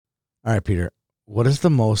All right, Peter. What is the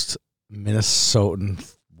most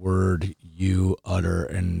Minnesotan word you utter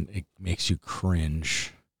and it makes you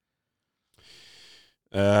cringe?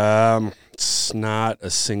 It's not a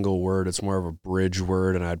single word. It's more of a bridge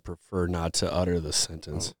word, and I'd prefer not to utter the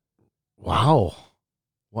sentence. Wow.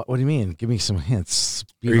 What do you mean? Give me some hints.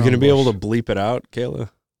 Are you going to be able to bleep it out, Kayla?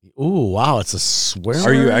 Ooh, wow. It's a swear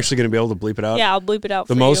Are you word? actually going to be able to bleep it out? Yeah, I'll bleep it out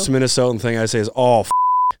The for most you. Minnesotan thing I say is, oh,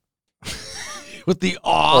 With the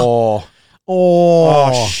oh,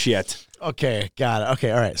 shit. Okay, got it. Okay,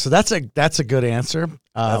 all right. So that's a good answer.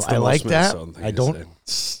 That's the I like most that. Minnesotan thing I to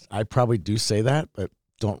don't. I probably do say that, but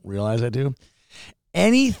don't realize I do.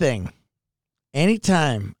 Anytime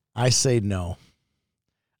I say no,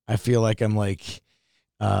 I feel like I'm like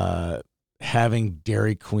having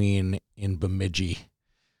Dairy Queen in Bemidji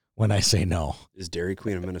when I say no. Is Dairy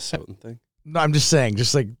Queen a Minnesotan thing? No, I'm just saying,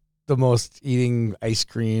 just like the most eating ice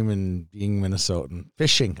cream and being Minnesotan.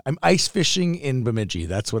 Fishing. I'm ice fishing in Bemidji.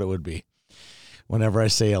 That's what it would be. Whenever I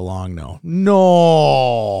say a long no.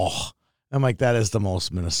 No. I'm like, that is the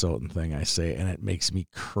most Minnesotan thing I say, and it makes me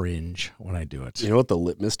cringe when I do it. You know what the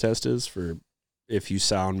litmus test is for if you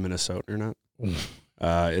sound Minnesotan or not?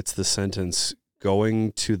 It's the sentence,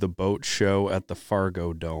 going to the boat show at the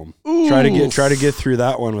Fargo Dome. Ooh. Try to get through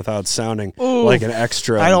that one without sounding like an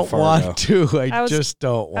extra. I don't Fargo. want to. I just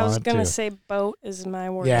don't want to. I was going to say boat is my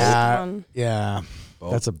worst one. Yeah.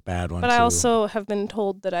 Boat. That's a bad one, But too. I also have been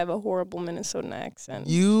told that I have a horrible Minnesotan accent.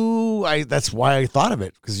 That's why I thought of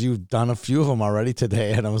it, because you've done a few of them already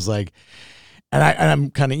today, and I was like, and I'm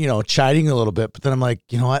kind of, chiding a little bit, but then I'm like,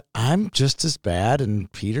 you know what? I'm just as bad,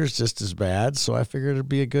 and Peter's just as bad, so I figured it'd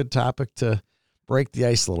be a good topic to break the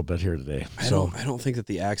ice a little bit here today. I don't think that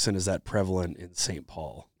the accent is that prevalent in St.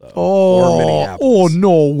 Paul, though, or or Minneapolis. Oh,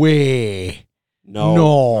 no way.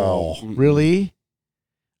 No. Really?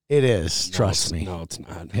 It is. Trust me. No, it's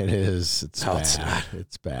not. It is. It's No, bad. it's not.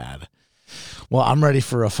 It's bad. Well, I'm ready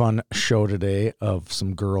for a fun show today of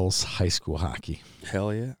some girls' high school hockey.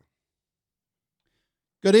 Hell yeah.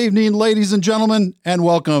 Good evening, ladies and gentlemen, and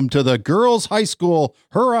welcome to the Girls High School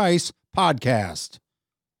Her Ice podcast.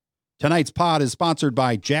 Tonight's pod is sponsored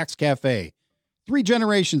by Jack's Cafe. 3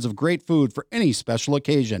 generations of great food for any special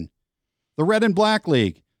occasion. The Red and Black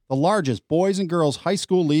League, the largest boys and girls high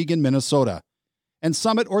school league in Minnesota. And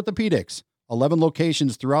Summit Orthopedics, 11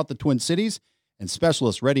 locations throughout the Twin Cities and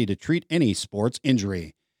specialists ready to treat any sports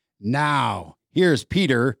injury. Now, here's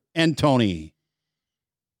Peter and Tony.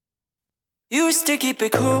 Used to keep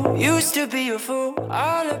it cool, used to be a fool,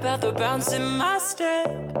 all about the bounce in my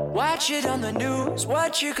step. Watch it on the news,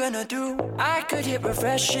 what you gonna do? I could hit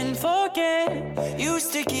refresh and forget.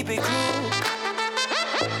 Used to keep it cool.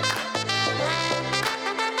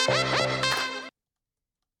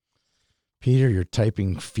 Peter, you're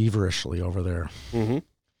typing feverishly over there. Mm-hmm. Are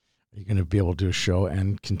you going to be able to do a show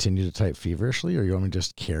and continue to type feverishly, or you want me to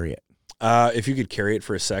just carry it? If you could carry it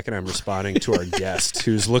for a second, I'm responding to our guest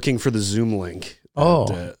who's looking for the Zoom link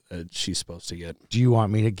that she's supposed to get. Do you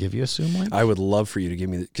want me to give you a Zoom link? I would love for you to give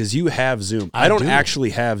me because you have Zoom. I don't actually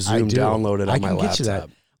have Zoom downloaded on my laptop. Get you that.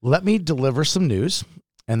 Let me deliver some news,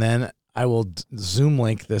 and then I will Zoom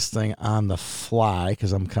link this thing on the fly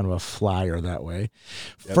because I'm kind of a flyer that way.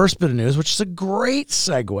 Yep. First bit of news, which is a great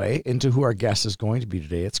segue into who our guest is going to be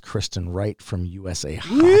today. It's Kristen Wright from USA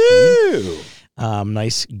Hockey.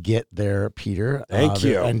 Nice get there, Peter. Thank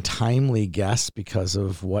you. And timely guest because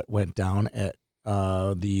of what went down at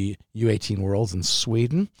the U18 Worlds in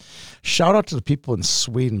Sweden. Shout out to the people in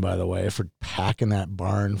Sweden, by the way, for packing that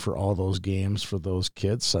barn for all those games for those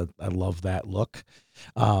kids. I love that look.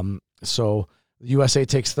 So USA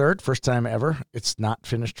takes third, first time ever. It's not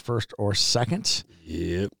finished first or second.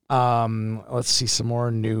 Yep. Let's see some more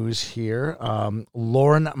news here.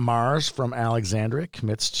 Lauren Mars from Alexandria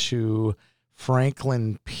commits to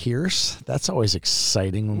Franklin Pierce. That's always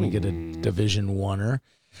exciting when we get a Division One-er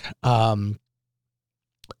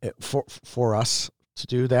for us to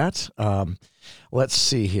do that. Let's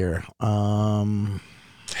see here.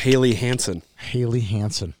 Haley Hansen.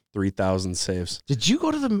 3,000 saves. Did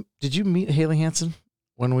you meet Haley Hansen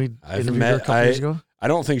when we interviewed her a couple years ago? I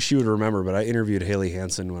don't think she would remember, but I interviewed Haley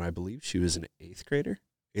Hansen when I believe she was an 8th grader.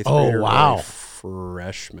 Oh, wow.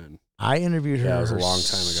 Freshman. I interviewed her it was a long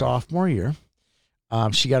time ago. Sophomore year.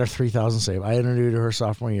 She got her 3,000 save. I interviewed her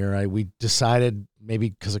sophomore year. We decided maybe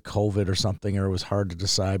because of COVID or something, or it was hard to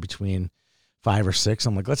decide between 5 or 6.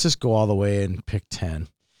 I'm like, let's just go all the way and pick 10. And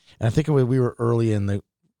I think we were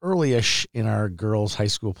early-ish in our girls' high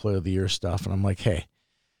school player of the year stuff. And I'm like, hey,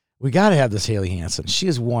 we got to have this Haley Hansen. She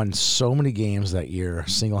has won so many games that year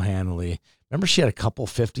single-handedly. Remember she had a couple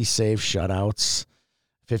 50 save shutouts,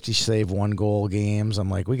 50 save, 1 goal games. I'm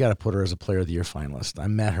like, we got to put her as a player of the year finalist. I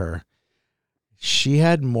met her. She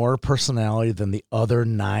had more personality than the other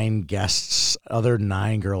 9 guests, other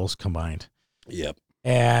 9 girls combined. Yep.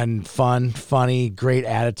 And funny, great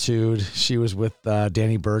attitude. She was with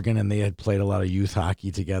Danny Bergen, and they had played a lot of youth hockey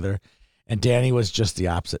together. And Danny was just the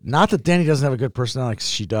opposite. Not that Danny doesn't have a good personality, 'cause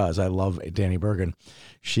she does. I love Danny Bergen.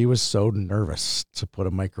 She was so nervous to put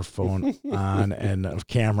a microphone on and a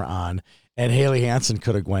camera on. And Haley Hansen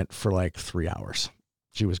could have went for like 3 hours.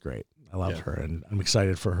 She was great. I loved her, and I'm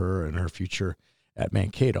excited for her and her future at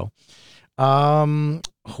Mankato.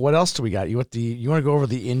 What else do we got? You want to go over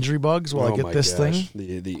the injury bugs while I get this thing?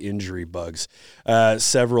 The injury bugs.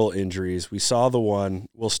 Several injuries. We saw the one.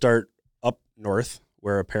 We'll start up north,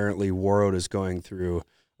 where apparently Warroad is going through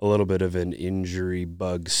a little bit of an injury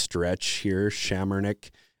bug stretch here.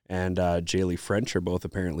 Shamernick and Jaylee French are both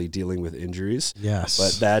apparently dealing with injuries.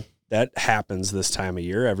 Yes. But that happens this time of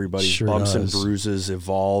year. Everybody's bumps and bruises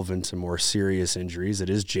evolve into more serious injuries. It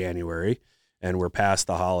is January, and we're past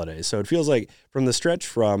the holidays. So it feels like from the stretch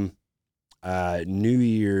from New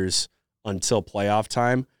Year's until playoff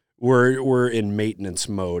time, we're in maintenance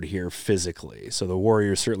mode here physically. So the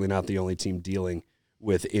Warriors certainly not the only team dealing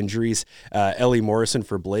with injuries. Ellie Morrison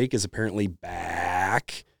for Blake is apparently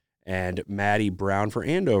back, and Maddie Brown for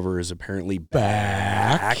Andover is apparently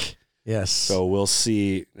back. Yes. So we'll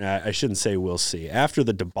see. I shouldn't say we'll see. After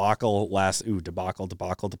the debacle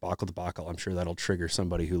debacle. I'm sure that'll trigger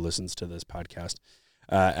somebody who listens to this podcast.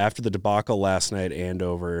 After the debacle last night,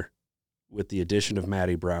 Andover, with the addition of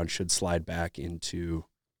Maddie Brown, should slide back into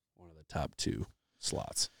one of the top 2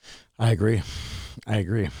 slots. I agree.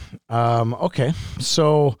 Okay.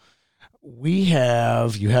 So you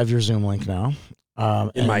have your Zoom link now.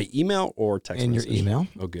 In my email or text in message? Your email.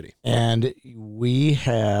 Oh, goody. And we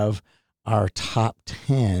have our top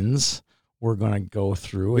 10s we're going to go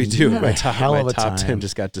through. We do. My top 10 10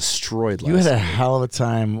 just got destroyed last night. You had a hell of a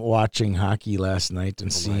time watching hockey last night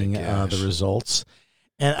and seeing the results.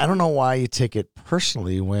 And I don't know why you take it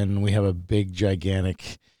personally when we have a big,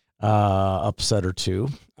 gigantic upset or two.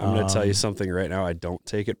 I'm going to tell you something right now. I don't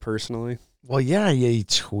take it personally. Well, yeah, you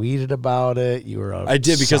tweeted about it. You were I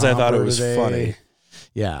did because I thought it was funny.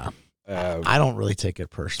 Yeah. I don't really take it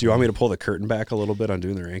personally. Do you want me to pull the curtain back a little bit on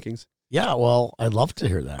doing the rankings? Yeah, well, I'd love to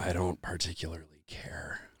hear that. I don't particularly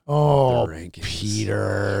care. Oh, the rankings.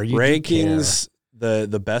 Peter. You rankings,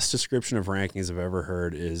 the best description of rankings I've ever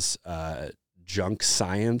heard is junk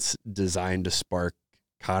science designed to spark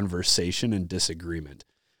conversation and disagreement.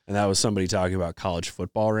 And that was somebody talking about college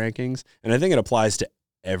football rankings. And I think it applies to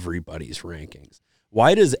everybody's rankings.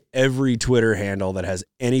 Why does every Twitter handle that has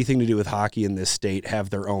anything to do with hockey in this state have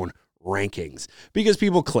their own rankings? Because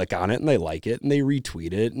people click on it and they like it and they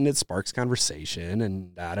retweet it and it sparks conversation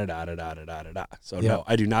and da-da-da-da-da-da-da-da. So no,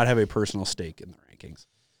 I do not have a personal stake in the rankings.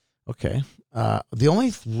 Okay. The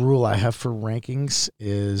only rule I have for rankings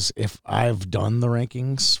is if I've done the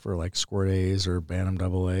rankings for like Score Days or Bantam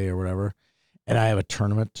AA or whatever, and I have a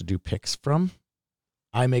tournament to do picks from,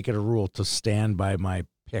 I make it a rule to stand by my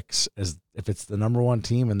picks. As if it's the number 1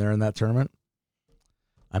 team and they're in that tournament,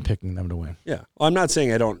 I'm picking them to win. Yeah. Well, I'm not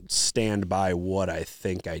saying I don't stand by what I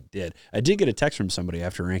think I did. I did get a text from somebody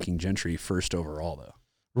after ranking Gentry first overall, though.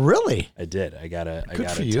 Really? I did. I got a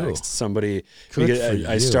text. You. Somebody,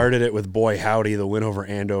 I started it with, boy, howdy, the win over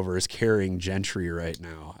Andover is carrying Gentry right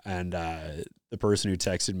now. And the person who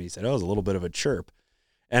texted me said, oh, it was a little bit of a chirp.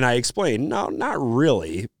 And I explained, no, not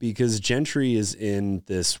really, because Gentry is in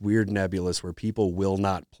this weird nebulous where people will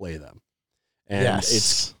not play them. And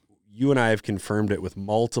it's you and I have confirmed it with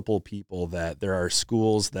multiple people that there are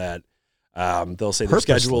schools that they'll say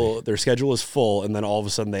their schedule is full, and then all of a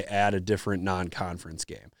sudden they add a different non-conference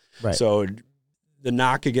game. Right. So the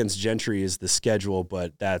knock against Gentry is the schedule,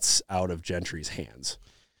 but that's out of Gentry's hands.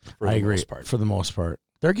 I agree. For the most part,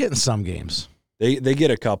 they're getting some games. They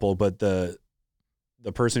get a couple, but the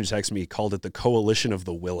person who texted me called it the coalition of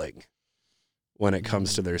the willing when it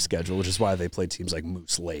comes to their schedule, which is why they play teams like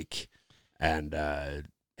Moose Lake and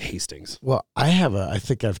Hastings. Well, I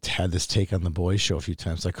think I've had this take on the boys show a few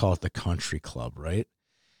times. I call it the country club, right?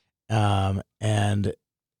 And we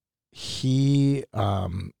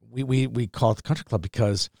call it the country club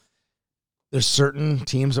because there's certain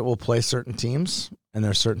teams that will play certain teams, and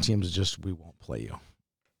there's certain teams that just, we won't play you.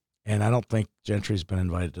 And I don't think Gentry's been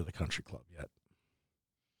invited to the country club yet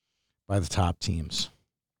by the top teams.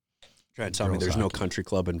 Trying to tell me there's no country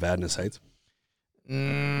club in Vadnais Heights?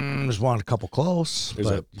 There's one, a couple close.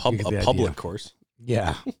 There's a public course.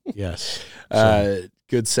 Yeah. Yes.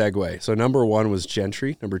 Good segue. So number 1 was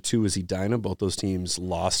Gentry. Number 2 was Edina. Both those teams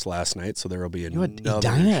lost last night, so there will be You another.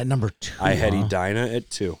 had Edina at number 2. I had huh? Edina at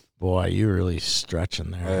 2. Boy, you're really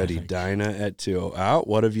stretching there. I had Edina at 2.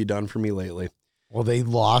 What have you done for me lately? Well, they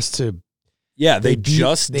lost to. Yeah, they beat,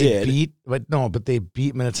 just they did. beat, but they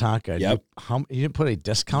beat Minnetonka. Yep. You didn't put a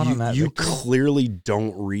discount on that. You victory? clearly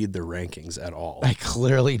don't read the rankings at all. I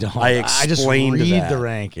clearly don't. I just explained read that. the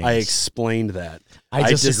rankings. I explained that. I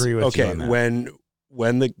disagree with you okay, on that.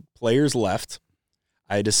 when the players left,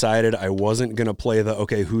 I decided I wasn't going to play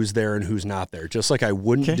who's there and who's not there. Just like I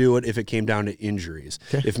wouldn't Okay. do it if it came down to injuries.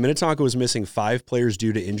 Okay. If Minnetonka was missing 5 players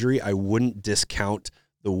due to injury, I wouldn't discount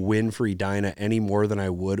the win for Edina any more than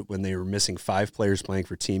I would when they were missing 5 players playing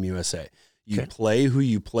for Team USA. You Okay. play who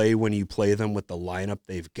you play when you play them with the lineup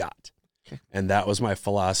they've got. Okay. And that was my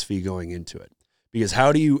philosophy going into it. Because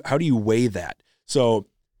how do you weigh that? So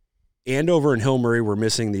Andover and Hill Murray were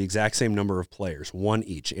missing the exact same number of players, 1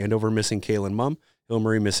 each. Andover missing Kaylin Mumm, Hill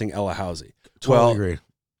Murray missing Ella Housey. Totally agree.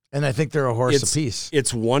 And I think they're a horse apiece.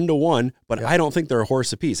 It's 1-to-1, but Yep. I don't think they're a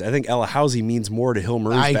horse apiece. I think Ella Housey means more to Hill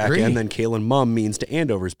Murray's I back agree. end than Kaylin Mumm means to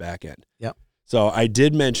Andover's back end. Yep. So I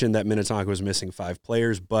did mention that Minnetonka was missing 5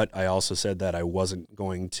 players, but I also said that I wasn't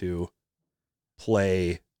going to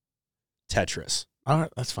play Tetris All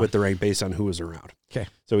right, that's fine. with the rank based on who was around. Okay.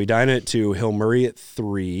 So we dine it to Hill Murray at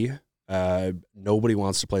 3. Nobody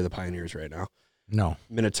wants to play the Pioneers right now. No.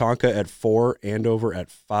 Minnetonka at 4, Andover at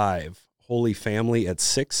 5, Holy Family at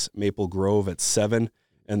 6, Maple Grove at 7,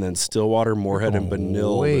 and then Stillwater, Moorhead, and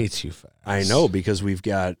Benilde. Way too fast. I know, because we've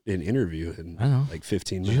got an interview in I know. like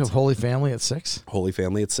 15 Did you minutes. have Holy Family at 6? Holy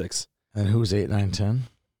Family at 6, And who's 8, 9, 10?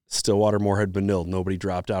 Stillwater, Moorhead, Benilde. Nobody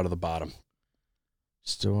dropped out of the bottom.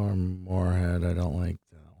 Storm, Moorhead. I don't like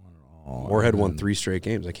that one at all. Moorhead And won then- 3 straight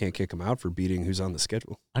games. I can't kick them out for beating who's on the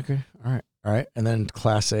schedule. Okay. All right. All right. And then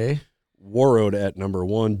Class A. Warroad at number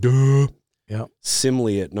 1. Duh. Yep.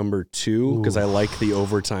 Simley at number 2, because I Ooh. like the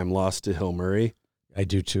overtime loss to Hill Murray. I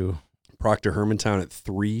do too. Proctor Hermantown at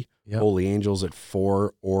 3, Yep. Holy Angels at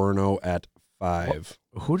 4, Orono at 5.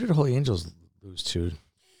 Who did Holy Angels lose to?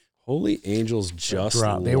 Holy Angels just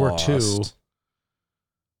Drop. They were 2. lost.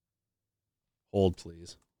 Hold,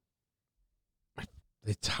 please.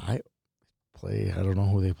 They play. I don't know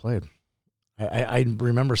who they played. I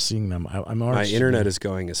remember seeing them. My internet is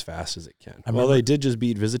going as fast as it can. I Well, remember- they did just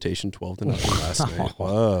beat Visitation 12-0 last night.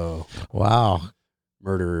 Whoa. Wow.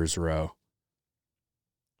 Murderers Row.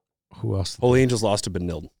 Who else? Holy Angels lost to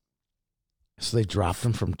Benilde. So they dropped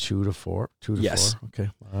them from 2 to 4. 2 to Yes. 4. Okay.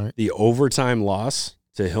 All right. The overtime loss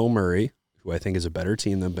to Hill Murray, who I think is a better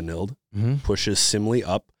team than Benilde, Mm-hmm. pushes Simley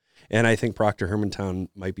up. And I think Proctor Hermantown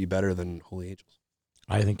might be better than Holy Angels.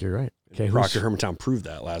 I think you're right. Okay. Proctor Hermantown proved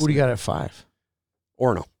that last Who do you night. got at 5?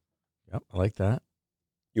 Orono. Yep. I like that.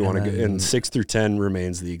 You want to And go, then- and 6 through 10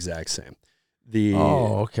 remains the exact same. The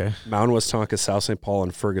Oh, okay. Mountain West Tonka, South St. Paul,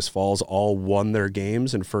 and Fergus Falls all won their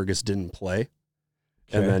games, and Fergus didn't play.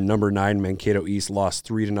 And Okay. then number 9, Mankato East lost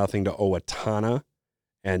 3-0 to Owatonna,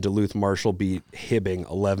 and Duluth Marshall beat Hibbing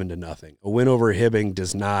 11-0. A win over Hibbing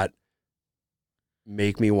does not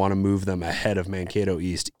make me want to move them ahead of Mankato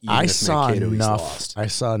East, even I if saw Mankato East enough. lost. I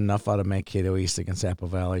saw enough out of Mankato East against Apple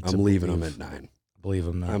Valley. I'm leaving them at 9. Believe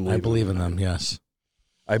them. I'm I leaving believe them in at them. 9. Yes.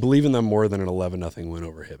 I believe in them more than an 11-0 win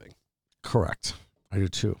over Hibbing. Correct. I do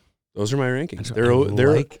too. Those are my rankings. I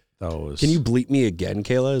They're like those. Can you bleep me again,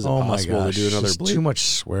 Kayla? Is it Oh my possible gosh! to do another Just bleep? too much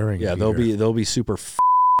swearing. Yeah, Peter. they'll be super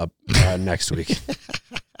up next week.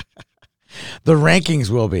 The rankings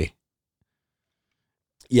will be.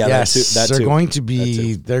 Yeah, yes, that too. they're going to That be.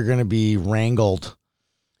 too. They're going to be wrangled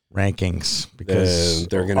rankings because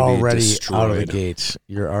They're gonna be already out of the destroyed. gate.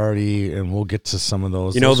 You're already, and we'll get to some of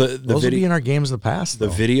those. You know, Those- the those will video- be in our games of the past. The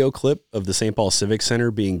though. video clip of the St. Paul Civic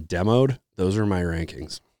Center being demoed, those are my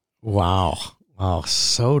rankings. Wow,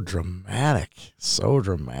 so dramatic, so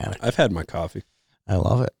dramatic. I've had my coffee. I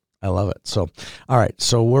love it. I love it. So, all right.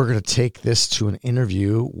 So we're going to take this to an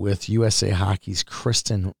interview with USA Hockey's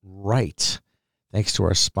Kristen Wright. Thanks to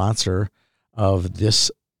our sponsor of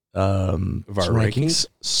this Of our rankings?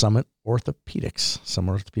 Summit Orthopedics,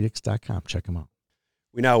 summitorthopedics.com. Check them out.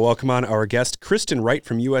 We now welcome on our guest, Kristen Wright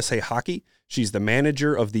from USA Hockey. She's the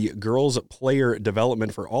manager of the girls player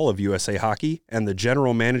development for all of USA Hockey and the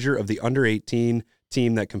general manager of the under-18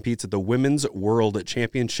 team that competes at the Women's World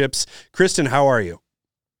Championships. Kristen, how are you?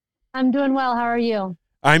 I'm doing well. How are you?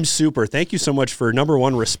 I'm super. Thank you so much for, number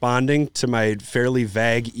one, responding to my fairly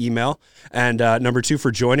vague email, and number two,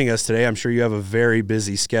 for joining us today. I'm sure you have a very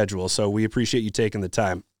busy schedule, so we appreciate you taking the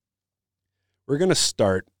time. We're going to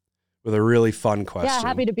start with a really fun question. Yeah,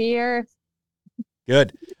 happy to be here.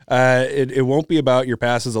 Good. It won't be about your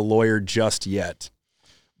past as a lawyer just yet.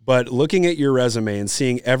 But looking at your resume and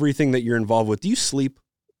seeing everything that you're involved with, do you sleep?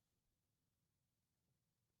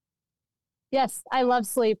 Yes, I love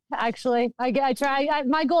sleep. Actually, I try.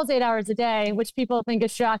 My goal is 8 hours a day, which people think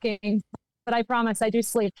is shocking, but I promise I do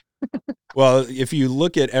sleep. Well, if you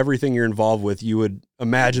look at everything you're involved with, you would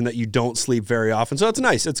imagine that you don't sleep very often. So it's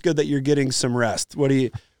nice. It's good that you're getting some rest. What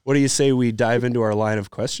do you say we dive into our line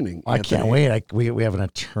of questioning? I Anthony? can't wait. We have an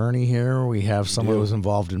attorney here. We have someone who's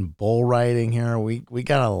involved in bull riding here. We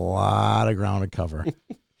got a lot of ground to cover.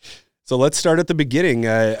 So let's start at the beginning.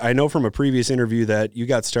 I know from a previous interview that you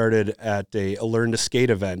got started at a Learn to Skate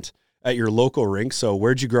event at your local rink. So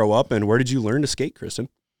where'd you grow up and where did you learn to skate, Kristen?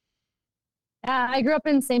 I grew up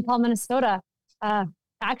in St. Paul, Minnesota.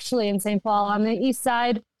 Actually, in St. Paul on the east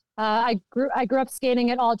side. I grew up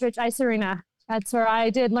skating at Aldrich Ice Arena. That's where I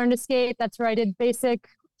did learn to skate. That's where I did basic,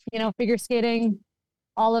 figure skating,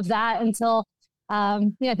 all of that until,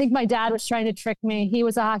 I think my dad was trying to trick me. He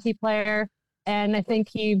was a hockey player, and I think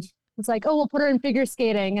he was like, "Oh, we'll put her in figure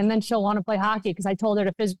skating, and then she'll want to play hockey," because I told her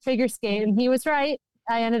to figure skate, and he was right.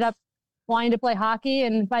 I ended up wanting to play hockey,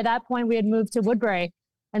 and by that point, we had moved to Woodbury,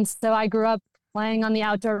 and so I grew up playing on the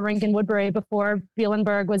outdoor rink in Woodbury before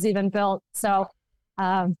Bielenberg was even built. So,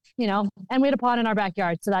 and we had a pond in our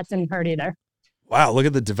backyard, so that didn't hurt either. Wow, look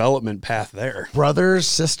at the development path there. Brothers,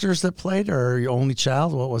 sisters that played, or your only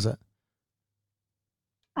child? What was it?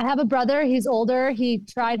 I have a brother. He's older. He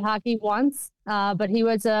tried hockey once, but he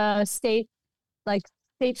was a state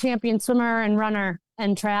champion swimmer and runner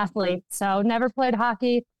and triathlete. So never played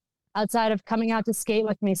hockey outside of coming out to skate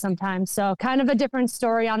with me sometimes. So kind of a different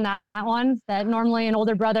story on that one, that normally an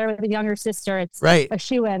older brother with a younger sister, it's Right. a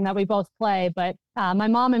shoe-in that we both play. But my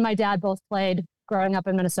mom and my dad both played growing up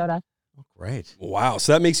in Minnesota. Oh, great. Wow.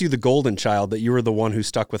 So that makes you the golden child, that you were the one who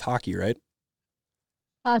stuck with hockey, right?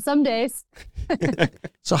 Some days.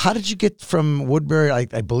 So how did you get from Woodbury? I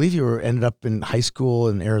believe you ended up in high school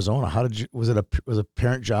in Arizona. Was it a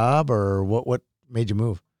parent job, or what made you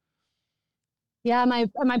move? Yeah,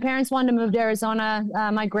 my parents wanted to move to Arizona.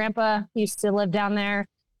 My grandpa used to live down there,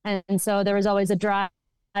 and so there was always a drive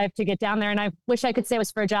to get down there. And I wish I could say it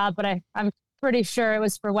was for a job, but I'm pretty sure it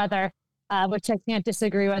was for weather, which I can't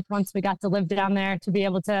disagree with. Once we got to live down there, to be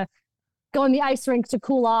able to go in the ice rink to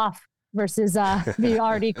cool off versus be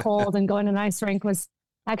already cold and going to an ice rink was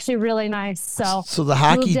actually really nice. So the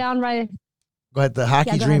hockey moved down right. Go ahead. The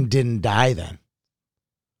hockey go dream ahead. didn't die then.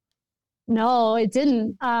 No, it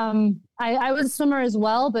didn't. I was a swimmer as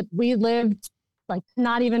well, but we lived like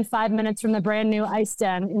not even 5 minutes from the brand new Ice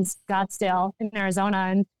Den in Scottsdale in Arizona.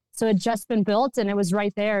 And so it had just been built and it was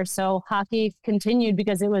right there. So hockey continued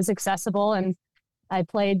because it was accessible. And I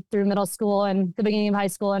played through middle school and the beginning of high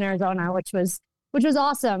school in Arizona, which was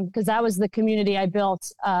awesome because that was the community I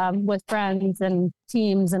built with friends and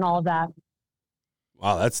teams and all of that.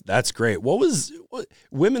 Wow, that's great.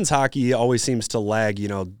 Women's hockey always seems to lag,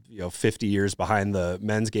 50 years behind the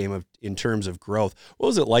men's game in terms of growth. What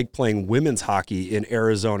was it like playing women's hockey in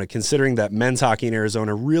Arizona, considering that men's hockey in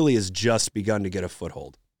Arizona really has just begun to get a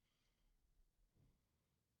foothold?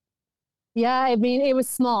 Yeah, I mean, it was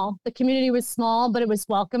small. The community was small, but it was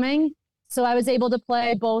welcoming. So I was able to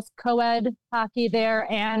play both co-ed hockey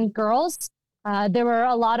there and girls. There were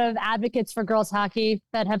a lot of advocates for girls hockey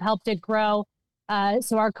that have helped it grow.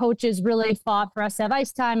 So our coaches really fought for us to have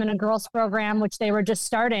ice time in a girls program, which they were just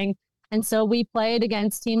starting. And so we played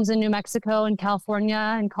against teams in New Mexico and California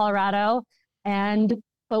and Colorado.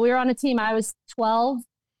 But we were on a team. I was 12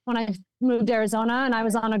 when I moved to Arizona, and I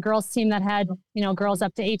was on a girls team that had, girls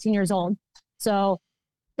up to 18 years old. So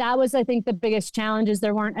that was, I think, the biggest challenge is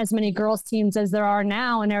there weren't as many girls teams as there are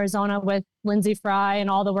now in Arizona with Lindsay Fry and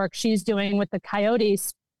all the work she's doing with the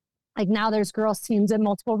Coyotes. Like now there's girls teams in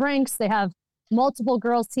multiple rinks. They have multiple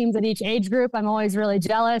girls teams at each age group. I'm always really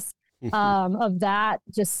jealous of that.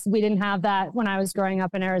 Just, we didn't have that when I was growing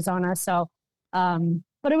up in Arizona. So,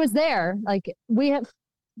 but it was there. Like we have,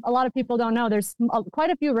 a lot of people don't know, there's quite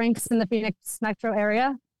a few rinks in the Phoenix metro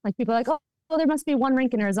area. Like people are like, oh, there must be one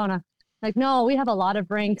rink in Arizona. Like, no, we have a lot of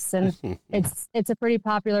rinks and it's a pretty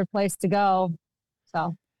popular place to go.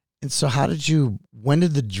 So. And so when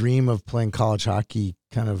did the dream of playing college hockey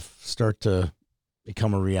kind of start to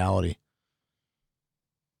become a reality?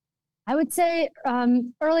 I would say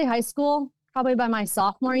early high school, probably by my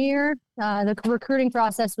sophomore year. The recruiting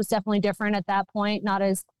process was definitely different at that point, not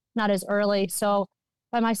as early. So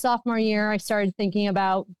by my sophomore year, I started thinking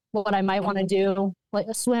about what I might want to do, like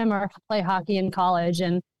swim or play hockey in college.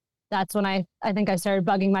 And that's when I think I started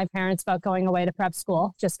bugging my parents about going away to prep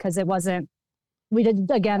school, just because the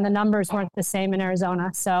numbers weren't the same in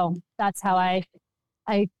Arizona. So that's how I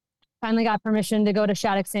finally got permission to go to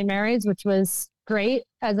Shattuck St. Mary's, which was great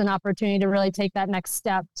as an opportunity to really take that next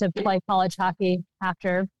step to play college hockey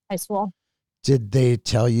after high school. Did they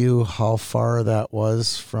tell you how far that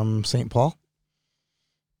was from St. Paul?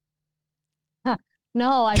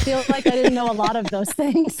 No, I feel like I didn't know a lot of those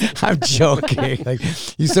things. I'm joking. Like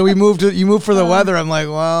you said, you moved for the weather. I'm like,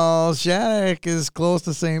 well, Shattuck is close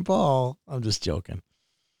to St. Paul. I'm just joking.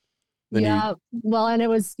 Yeah. Well, and it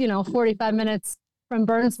was, 45 minutes from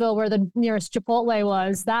Burnsville where the nearest Chipotle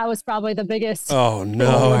was. That was probably the biggest. Oh, no.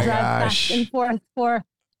 Oh, my drive gosh. back and forth for.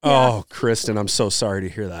 Oh, Kristen, I'm so sorry to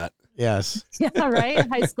hear that. Yes. Yeah, right.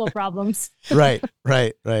 High school problems. Right.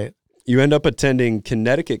 You end up attending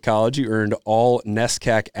Connecticut College. You earned all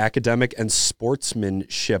NESCAC academic and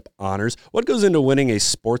sportsmanship honors. What goes into winning a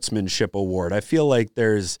sportsmanship award? I feel like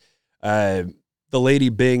there's the Lady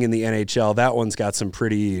Byng in the NHL. That one's got some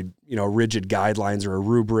pretty, rigid guidelines or a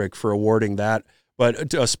rubric for awarding that.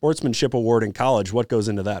 But a sportsmanship award in college, what goes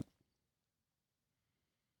into that?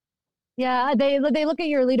 Yeah, they look at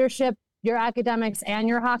your leadership, your academics, and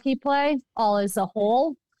your hockey play all as a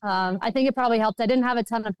whole. I think it probably helped. I didn't have a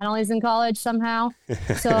ton of penalties in college somehow,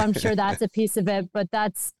 so I'm sure that's a piece of it. But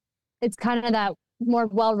it's kind of that more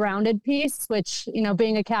well-rounded piece, which,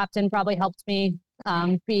 being a captain probably helped me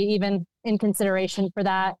be even in consideration for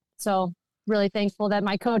that. So really thankful that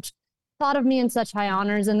my coach thought of me in such high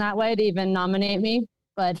honors in that way to even nominate me.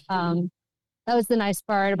 But that was the nice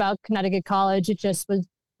part about Connecticut College. It just was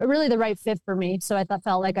really the right fit for me. So I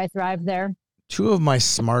felt like I thrived there. Two of my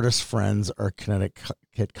smartest friends are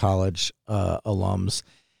Connecticut College alums,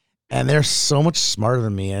 and they're so much smarter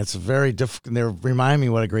than me. And it's very difficult. They remind me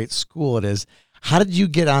what a great school it is. How did you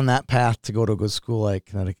get on that path to go to a good school like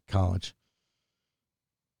Connecticut College?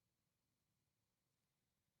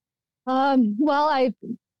 Well, I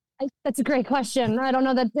that's a great question. I don't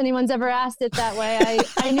know that anyone's ever asked it that way.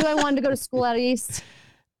 I knew I wanted to go to school out East.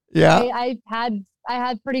 Yeah. I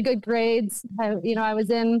had pretty good grades. I was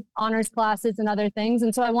in honors classes and other things.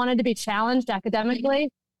 And so I wanted to be challenged academically.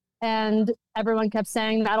 And everyone kept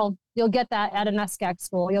saying you'll get that at a NESCAC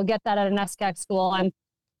school. You'll get that at a NESCAC school. And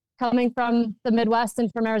coming from the Midwest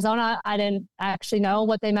and from Arizona, I didn't actually know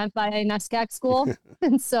what they meant by a NESCAC school.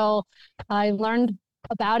 And so I learned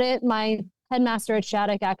about it. My headmaster at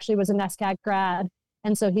Shattuck actually was a NESCAC grad.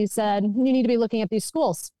 And so he said, you need to be looking at these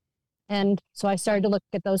schools. And so I started to look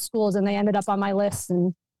at those schools and they ended up on my list.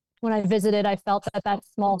 And when I visited, I felt that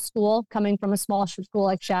small school, coming from a small school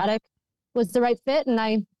like Shattuck, was the right fit. And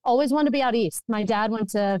I always wanted to be out East. My dad went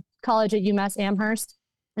to college at UMass Amherst.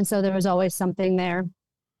 And so there was always something there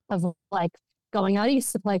of like going out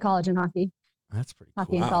East to play college and hockey. That's pretty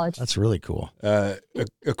hockey cool. in college. That's really cool.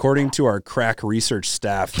 According to our crack research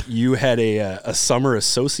staff, you had a summer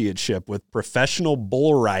associateship with professional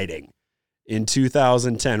bull riding in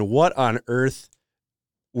 2010. What on earth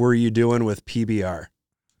were you doing with PBR?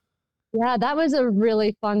 Yeah, that was a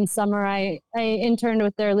really fun summer. I interned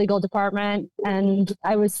with their legal department, and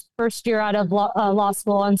I was first year out of law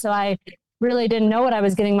school. And so I really didn't know what I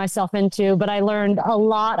was getting myself into, but I learned a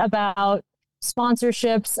lot about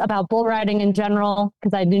sponsorships, about bull riding in general,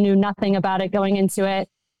 because I knew nothing about it going into it.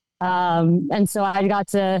 And so I got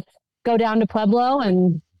to go down to Pueblo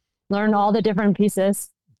and learn all the different pieces.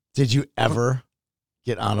 Did you ever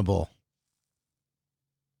get on a bull?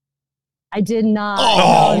 I did not.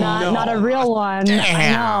 Oh, not a real one.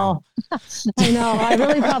 Damn. I know. I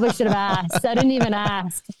really probably should have asked. I didn't even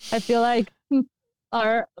ask. I feel like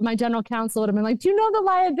my general counsel would have been like, do you know the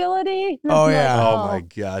liability? Oh, yeah. Like, Oh my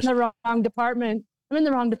gosh. in the wrong department. I'm in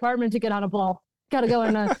the wrong department to get on a bull. Got to go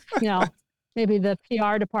in maybe the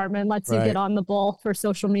PR department lets you get on the bull for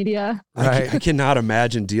social media. Right. I cannot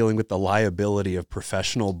imagine dealing with the liability of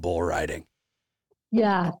professional bull riding.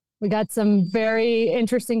 Yeah. We got some very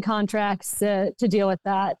interesting contracts to deal with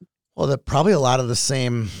that. Well, probably a lot of the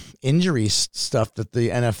same injury stuff that the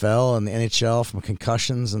NFL and the NHL from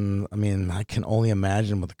concussions. And I mean, I can only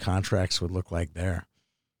imagine what the contracts would look like there.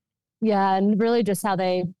 Yeah. And really just how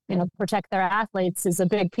they, protect their athletes is a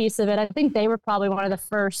big piece of it. I think they were probably one of the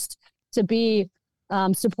first to be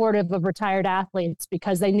supportive of retired athletes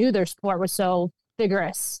because they knew their sport was so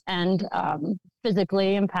vigorous and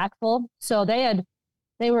physically impactful. So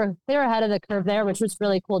they were ahead of the curve there, which was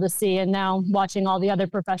really cool to see. And now watching all the other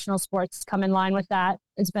professional sports come in line with that,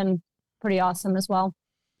 it's been pretty awesome as well.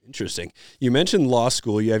 Interesting. You mentioned law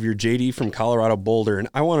school. You have your JD from Colorado Boulder, and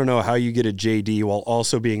I want to know how you get a JD while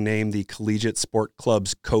also being named the Collegiate Sport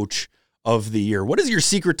Club's Coach of the Year. What is your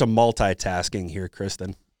secret to multitasking here,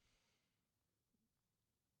 Kristen?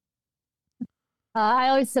 I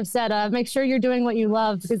always have said, make sure you're doing what you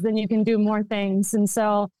love because then you can do more things. And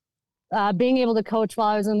so being able to coach while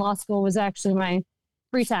I was in law school was actually my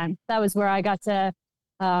free time. That was where I got to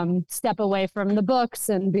step away from the books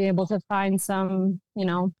and be able to find some,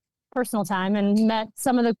 personal time, and met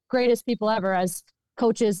some of the greatest people ever as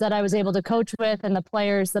coaches that I was able to coach with, and the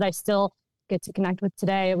players that I still get to connect with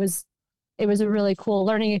today. It was a really cool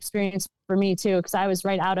learning experience for me too, because I was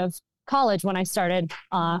right out of college when I started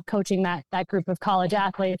coaching that group of college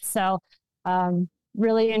athletes. So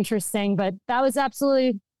really interesting, but that was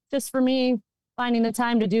absolutely just for me finding the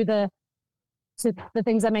time to do the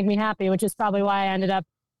things that make me happy, which is probably why I ended up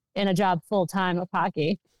in a job full time of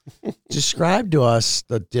hockey. Describe to us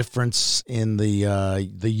the difference in the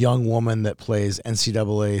young woman that plays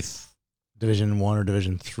NCAA Division I or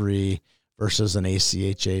Division III versus an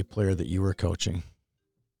ACHA player that you were coaching.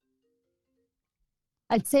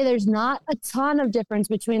 I'd say there's not a ton of difference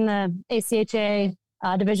between the ACHA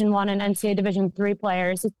Division I and NCAA Division III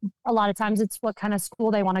players. A lot of times it's what kind of school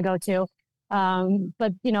they want to go to.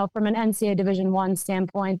 But, from an NCAA Division I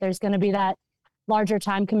standpoint, there's going to be that larger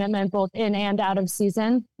time commitment both in and out of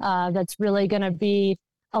season. That's really going to be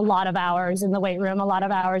a lot of hours in the weight room, a lot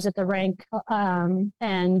of hours at the rink,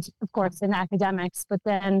 and of course in academics. But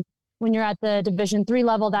then when you're at the Division III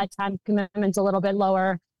level, that time commitment's a little bit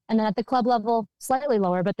lower. And then at the club level, slightly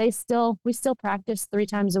lower, but we still practice 3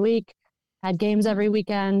 times a week, had games every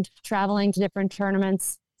weekend, traveling to different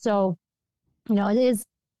tournaments. So, it is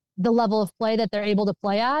the level of play that they're able to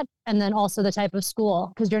play at, and then also the type of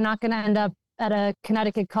school, because you're not going to end up at a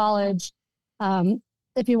Connecticut college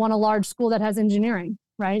if you want a large school that has engineering,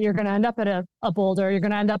 right? You're going to end up at a Boulder, you're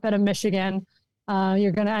going to end up at a Michigan,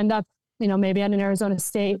 you're going to end up, maybe at an Arizona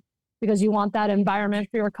State, because you want that environment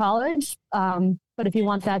for your college. But if you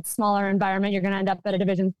want that smaller environment, you're going to end up at a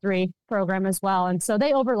Division III program as well. And so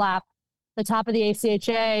they overlap. The top of the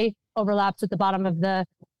ACHA overlaps with the bottom of the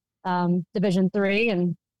Division III,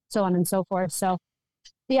 and so on and so forth. So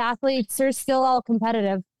the athletes are still all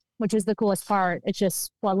competitive, which is the coolest part. It's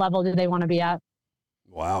just what level do they want to be at?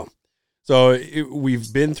 Wow. So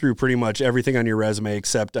we've been through pretty much everything on your resume,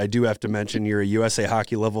 except I do have to mention you're a USA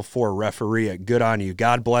Hockey Level 4 referee. Good on you.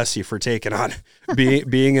 God bless you for taking on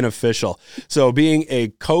being an official. So being a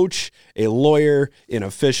coach, a lawyer, an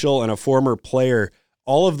official, and a former player,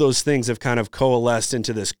 all of those things have kind of coalesced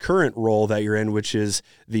into this current role that you're in, which is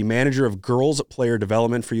the manager of girls player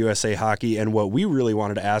development for USA Hockey. And what we really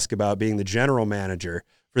wanted to ask about, being the general manager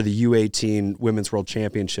for the U18 Women's World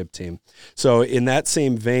Championship team. So in that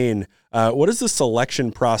same vein, what does the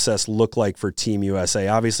selection process look like for Team USA?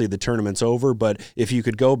 Obviously the tournament's over, but if you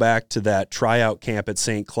could go back to that tryout camp at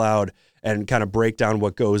St. Cloud and kind of break down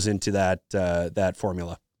what goes into that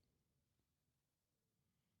formula.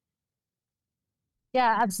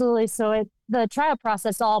 Yeah, absolutely. So the tryout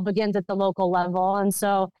process all begins at the local level. And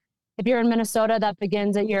so if you're in Minnesota, that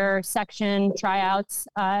begins at your section tryouts,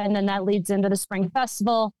 and then that leads into the spring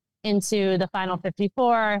festival, into the Final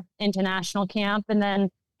 54, into national camp. And then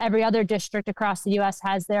every other district across the U.S.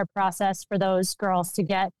 has their process for those girls to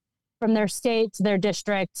get from their state to their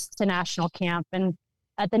district to national camp. And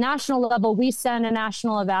at the national level, we send a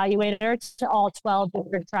national evaluator to all 12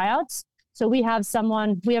 district tryouts. So we have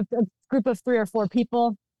a group of 3 or 4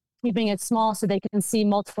 people, keeping it small so they can see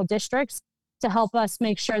multiple districts, to help us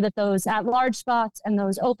make sure that those at-large spots and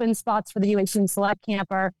those open spots for the U18 Select Camp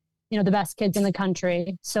are, the best kids in the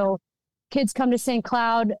country. So kids come to St.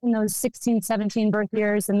 Cloud in those 16, 17 birth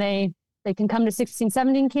years, and they can come to 16,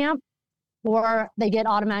 17 camp, or they get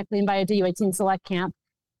automatically invited to U18 Select Camp.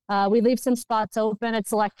 We leave some spots open at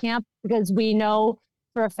Select Camp because we know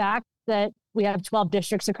for a fact that we have 12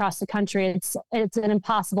 districts across the country. It's an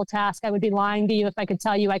impossible task. I would be lying to you if I could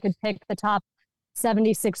tell you I could pick the top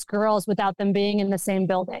 76 girls without them being in the same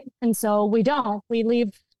building. And so we don't. We leave,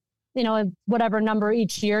 whatever number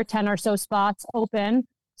each year, 10 or so spots open.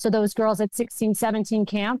 So those girls at 16, 17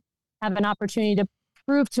 camp have an opportunity to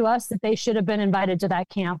prove to us that they should have been invited to that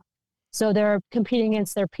camp. So they're competing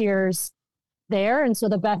against their peers there. And so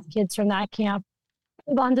the best kids from that camp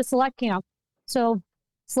move on to Select Camp. So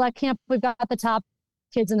Select Camp, we've got the top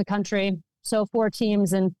kids in the country. So 4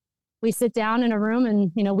 teams, and we sit down in a room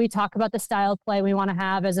and, we talk about the style of play we want to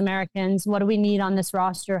have as Americans. What do we need on this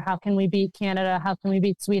roster? How can we beat Canada? How can we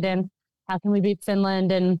beat Sweden? How can we beat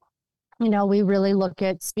Finland? And, we really look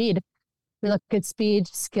at speed. We look at speed,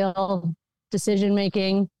 skill,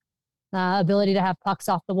 decision-making, ability to have pucks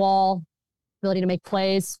off the wall, ability to make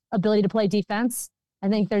plays, ability to play defense. I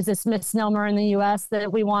think there's this misnomer in the U.S.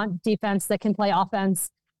 that we want defense that can play offense.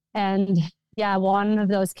 And yeah, one of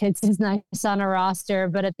those kids is nice on a roster,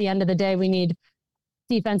 but at the end of the day, we need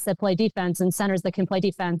defense that play defense and centers that can play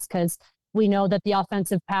defense, because we know that the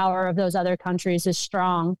offensive power of those other countries is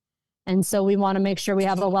strong. And so we want to make sure we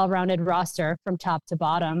have a well-rounded roster from top to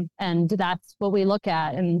bottom. And that's what we look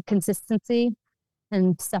at, and consistency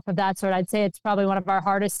and stuff of that sort. I'd say it's probably one of our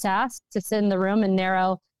hardest tasks to sit in the room and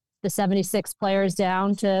narrow the 76 players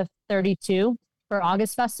down to 32 for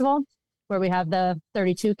August Festival, where we have the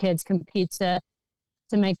 32 kids compete to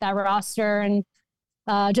make that roster. And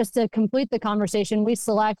just to complete the conversation, we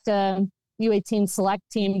select a U18 select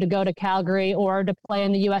team to go to Calgary or to play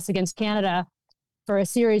in the US against Canada for a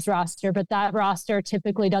series roster, but that roster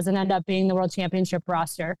typically doesn't end up being the World Championship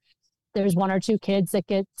roster. There's one or two kids that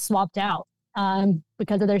get swapped out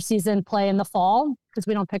because of their season play in the fall, because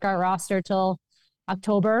we don't pick our roster till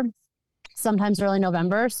October, sometimes early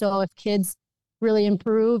November. So if kids really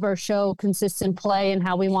improve or show consistent play and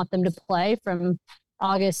how we want them to play from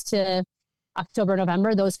August to October,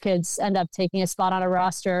 November, those kids end up taking a spot on a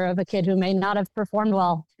roster of a kid who may not have performed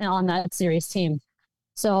well on that series team.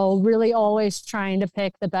 So really always trying to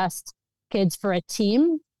pick the best kids for a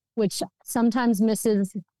team, which sometimes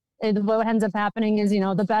misses. What ends up happening is,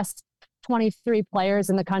 the best 23 players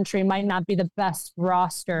in the country might not be the best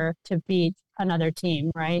roster to beat another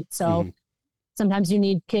team, right? So sometimes you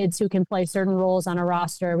need kids who can play certain roles on a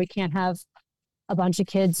roster. We can't have a bunch of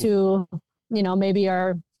kids who, maybe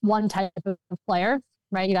are one type of player,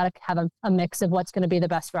 right? You got to have a mix of what's going to be the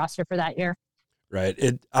best roster for that year.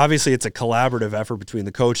 Right. Obviously it's a collaborative effort between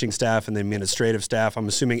the coaching staff and the administrative staff. I'm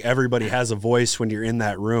assuming everybody has a voice when you're in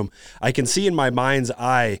that room. I can see in my mind's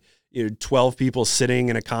eye, 12 people sitting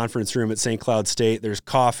in a conference room at St. Cloud State. There's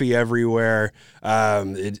coffee everywhere.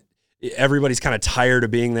 Everybody's kind of tired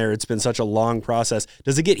of being there. It's been such a long process.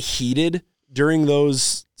 Does it get heated during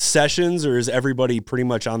those sessions, or is everybody pretty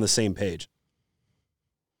much on the same page?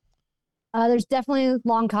 There's definitely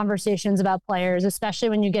long conversations about players, especially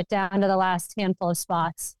when you get down to the last handful of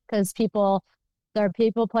spots, because there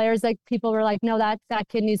are players that people were like, no, that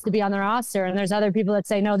kid needs to be on the roster. And there's other people that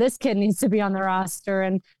say, no, this kid needs to be on the roster.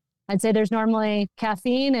 And I'd say there's normally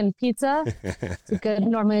caffeine and pizza. It's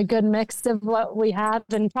normally a good mix of what we have,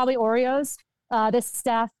 and probably Oreos. This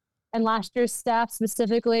staff and last year's staff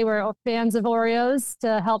specifically were fans of Oreos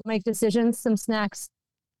to help make decisions. Some snacks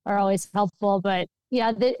are always helpful, but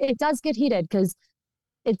yeah, it does get heated because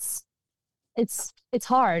it's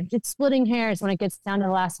hard. It's splitting hairs when it gets down to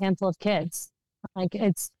the last handful of kids. Like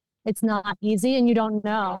it's not easy, and you don't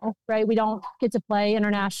know, right? We don't get to play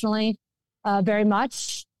internationally very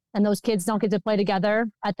much, and those kids don't get to play together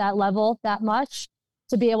at that level that much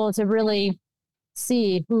to be able to really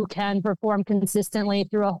see who can perform consistently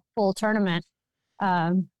through a full tournament.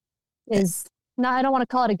 Is not, I don't want to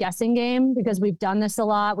call it a guessing game because we've done this a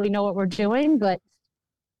lot. We know what we're doing, but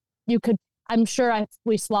I'm sure if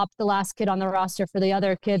we swapped the last kid on the roster for the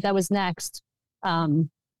other kid that was next, I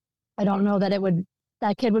don't know that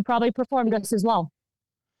that kid would probably perform just as well.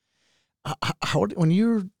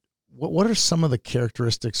 What are some of the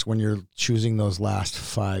characteristics when you're choosing those last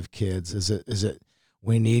 5 kids? Is it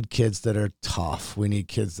we need kids that are tough. We need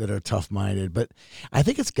kids that are tough-minded. But I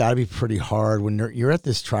think it's got to be pretty hard when you're at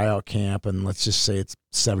this tryout camp, and let's just say it's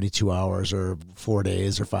 72 hours or 4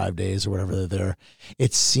 days or 5 days or whatever they're there.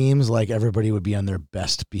 It seems like everybody would be on their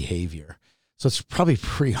best behavior. So it's probably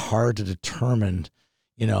pretty hard to determine,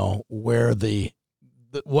 where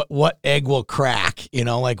what egg will crack,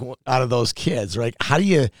 out of those kids, right? How do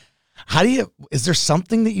you, is there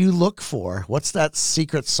something that you look for? What's that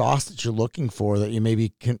secret sauce that you're looking for that you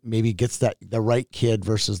maybe gets the right kid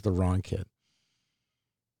versus the wrong kid?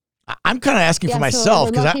 I'm kind of asking for myself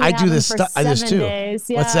because I do this stuff. I do this too. Days,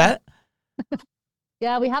 yeah. What's that?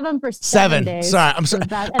 Yeah, we have them for 7 days. Sorry, I'm sorry.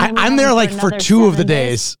 I'm there like for 2 of the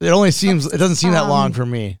days. It doesn't seem that long for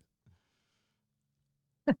me.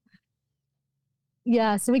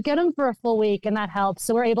 Yeah, so we get them for a full week, and that helps.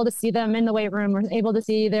 So we're able to see them in the weight room. We're able to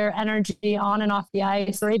see their energy on and off the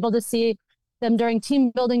ice. We're able to see them during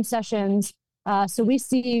team building sessions. So we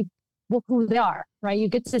see who they are, right? You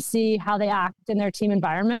get to see how they act in their team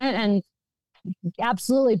environment, and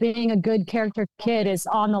absolutely being a good character kid is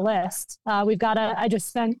on the list. I just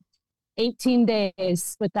spent 18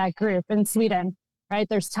 days with that group in Sweden, right?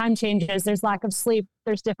 There's time changes, there's lack of sleep,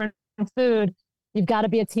 there's different food. You've got to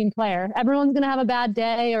be a team player. Everyone's going to have a bad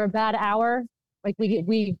day or a bad hour. Like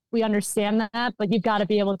we understand that, but you've got to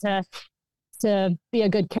be able to be a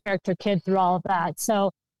good character kid through all of that.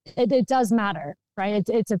 So it does matter, right?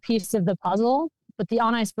 It's a piece of the puzzle, but the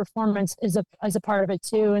on-ice performance is a part of it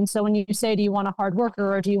too. And so when you say, do you want a hard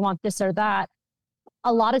worker or do you want this or that?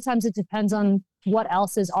 A lot of times it depends on what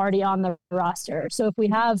else is already on the roster. So if we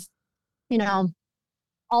have,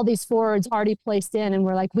 all these forwards already placed in, and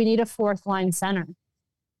we're like, we need a 4th line center.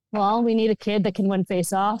 Well, we need a kid that can win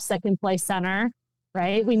faceoffs, that can play center,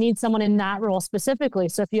 right? We need someone in that role specifically.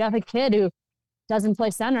 So if you have a kid who doesn't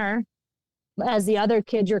play center as the other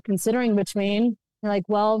kid you're considering between, you're like,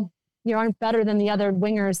 well, you aren't better than the other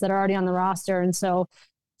wingers that are already on the roster. And so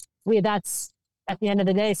that's at the end of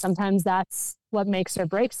the day, sometimes that's what makes or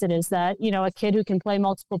breaks it, is that, you know, a kid who can play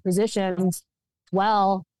multiple positions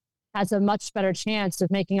well has a much better chance of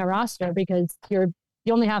making a roster because you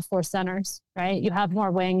only have 4 centers, right? You have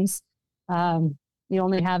more wings. You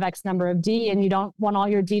only have X number of D, and you don't want all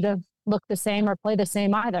your D to look the same or play the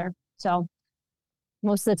same either. So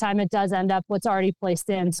most of the time it does end up what's already placed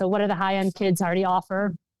in. So what do the high-end kids already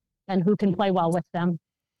offer and who can play well with them?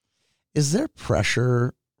 Is there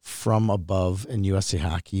pressure from above in USA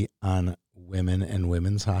Hockey on women and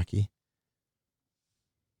women's hockey?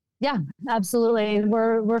 Yeah, absolutely.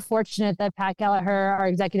 We're fortunate that Pat Gallagher, our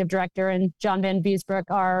executive director, and John Van Biesbroek,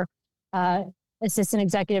 our assistant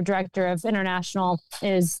executive director of international,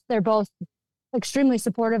 they're both extremely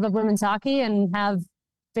supportive of women's hockey and have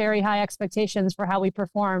very high expectations for how we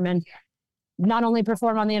perform, and not only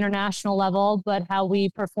perform on the international level, but how we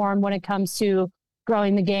perform when it comes to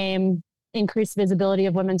growing the game, increased visibility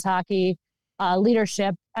of women's hockey,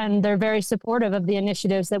 leadership. And they're very supportive of the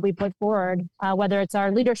initiatives that we put forward, whether it's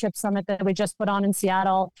our leadership summit that we just put on in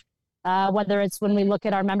Seattle, whether it's when we look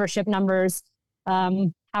at our membership numbers,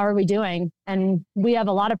 how are we doing? And we have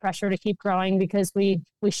a lot of pressure to keep growing because we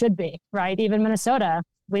should be, right? Even Minnesota,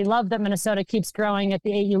 we love that Minnesota keeps growing at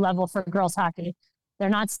the AU level for girls hockey. They're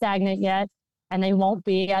not stagnant yet, and they won't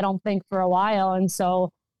be, I don't think, for a while. And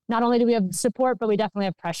so not only do we have support, but we definitely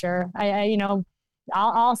have pressure.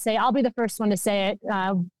 I'll say, I'll be the first one to say it.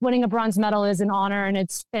 Winning a bronze medal is an honor and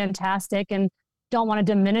it's fantastic, and don't want to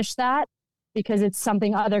diminish that because it's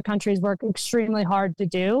something other countries work extremely hard to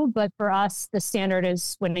do. But for us, the standard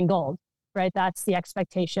is winning gold, right? That's the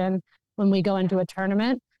expectation when we go into a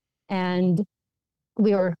tournament. And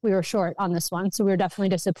we were short on this one. So we were definitely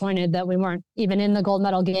disappointed that we weren't even in the gold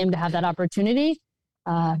medal game to have that opportunity.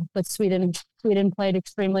 But Sweden played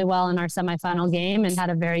extremely well in our semifinal game and had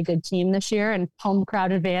a very good team this year, and home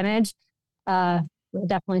crowd advantage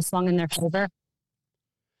definitely swung in their favor.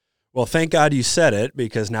 Well, thank God you said it,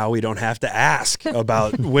 because now we don't have to ask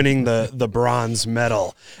about winning the bronze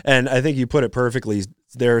medal. And I think you put it perfectly.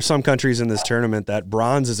 There are some countries in this tournament that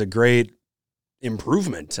bronze is a great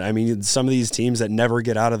improvement. I mean, some of these teams that never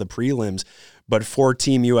get out of the prelims, but for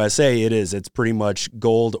Team USA, it's pretty much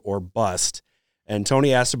gold or bust. And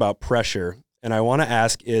Tony asked about pressure, and I want to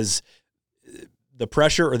ask, is the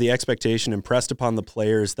pressure or the expectation impressed upon the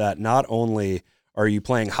players that not only are you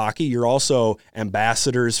playing hockey, you're also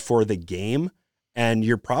ambassadors for the game, and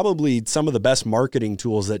you're probably some of the best marketing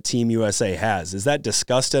tools that Team USA has? Is that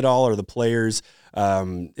discussed at all, or the players,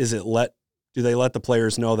 do they let the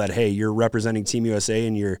players know that, hey, you're representing Team USA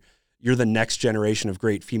and you're the next generation of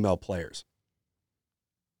great female players?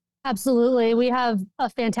 Absolutely. We have a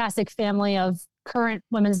fantastic family of current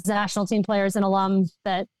women's national team players and alums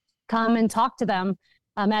that come and talk to them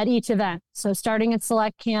at each event. So starting at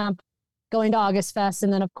Select Camp, going to August Fest,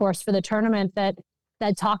 and then of course for the tournament that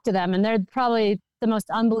talk to them. And they're probably the most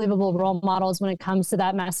unbelievable role models when it comes to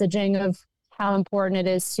that messaging of how important it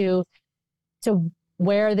is to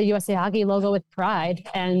wear the USA Hockey logo with pride,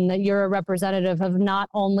 and that you're a representative of not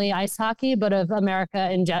only ice hockey, but of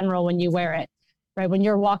America in general when you wear it, right? When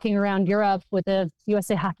you're walking around Europe with a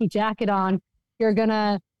USA Hockey jacket on,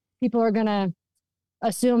 people are gonna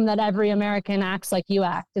assume that every American acts like you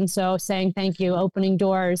act. And so saying thank you, opening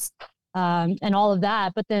doors, and all of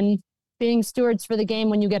that, but then being stewards for the game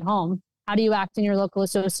when you get home. How do you act in your local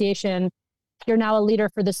association? You're now a leader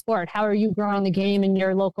for the sport. How are you growing the game in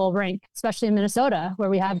your local rink, especially in Minnesota, where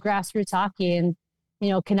we have grassroots hockey and,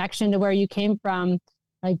 connection to where you came from,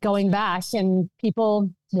 like going back, and people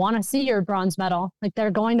want to see your bronze medal. Like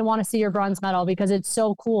they're going to want to see your bronze medal because it's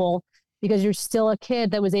so cool, because you're still a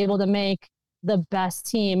kid that was able to make the best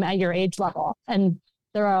team at your age level. And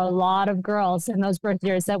there are a lot of girls in those birth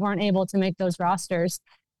years that weren't able to make those rosters.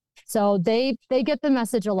 So they get the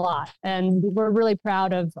message a lot. And we're really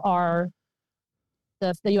proud of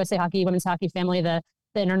the USA Hockey, women's hockey family, the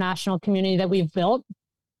international community that we've built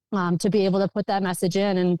to be able to put that message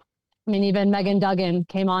in. And I mean, even Megan Duggan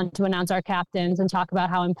came on to announce our captains and talk about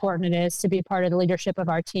how important it is to be part of the leadership of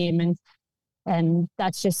our team. And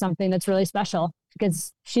that's just something that's really special,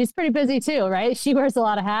 because she's pretty busy too, right? She wears a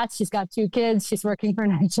lot of hats. She's got 2 kids. She's working for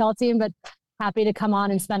an NHL team, but happy to come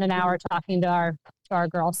on and spend an hour talking to our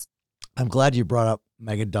girls. I'm glad you brought up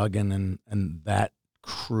Megan Duggan and that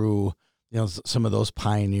crew, some of those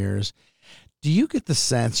pioneers. Do you get the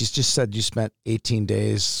sense, you just said you spent 18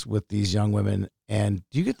 days with these young women, and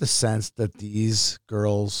do you get the sense that these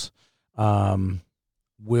girls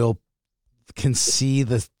can see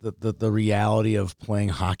the reality of playing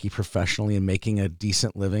hockey professionally and making a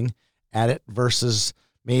decent living at it versus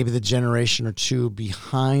maybe the generation or two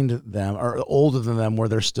behind them or older than them where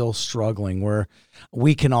they're still struggling, where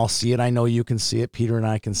we can all see it. I know you can see it. Peter and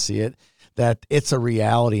I can see it, that it's a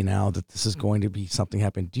reality now that this is going to be something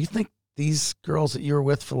happening. Do you think these girls that you were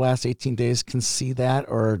with for the last 18 days can see that,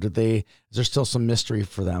 or is there still some mystery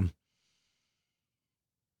for them?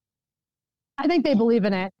 I think they believe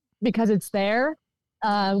in it because it's there.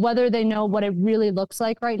 Whether they know what it really looks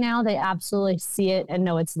like right now, they absolutely see it and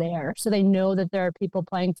know it's there. So they know that there are people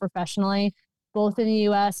playing professionally, both in the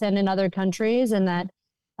U.S. and in other countries, and that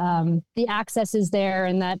the access is there,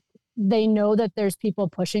 and that they know that there's people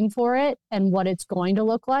pushing for it and what it's going to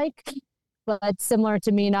look like. But similar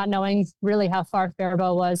to me not knowing really how far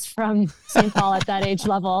Faribault was from St. Paul at that age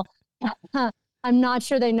level, I'm not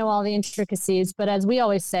sure they know all the intricacies. But as we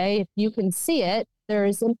always say, if you can see it,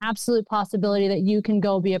 there's an absolute possibility that you can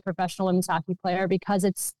go be a professional women's hockey player because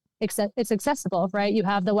it's accessible, right? You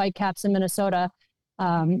have the Whitecaps in Minnesota.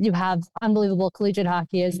 You have unbelievable collegiate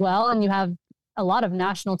hockey as well. And you have a lot of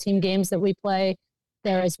national team games that we play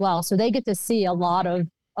there as well. So they get to see a lot of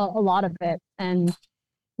it. And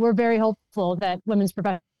we're very hopeful that women's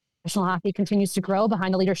professional hockey continues to grow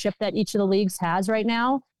behind the leadership that each of the leagues has right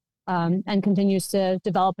now, and continues to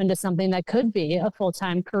develop into something that could be a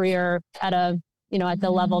full-time career at the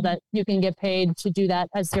level that you can get paid to do that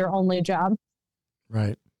as your only job.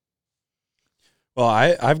 Right. Well,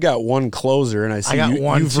 I've got one closer, and I see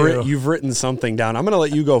you've written something down. I'm going to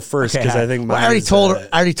let you go first because I think I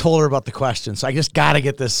already told her about the question, so I just got to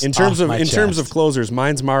get this in terms of closers.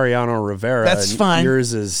 Mine's Mariano Rivera. That's fine.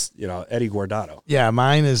 Yours is Eddie Guardado. Yeah,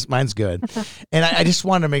 mine's good. And I just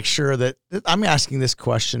wanted to make sure that I'm asking this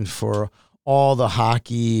question for all the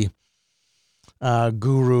hockey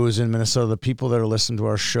gurus in Minnesota, the people that are listening to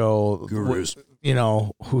our show, gurus,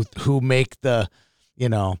 who make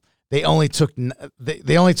they only took 9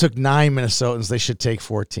 Minnesotans, they should take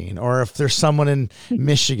 14. Or if there's someone in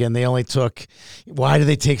Michigan, why do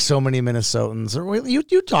they take so many Minnesotans? Or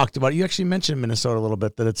you talked about it. You actually mentioned Minnesota a little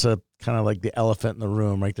bit, that it's a kind of like the elephant in the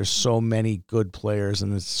room, right? There's so many good players,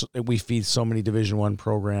 and we feed so many Division I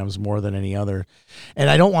programs more than any other. And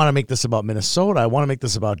I don't want to make this about Minnesota. I want to make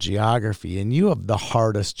this about geography. And you have the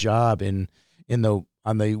hardest job on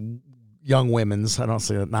the young women's, I don't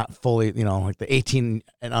say that, not fully, like the 18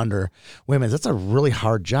 and under women's. That's a really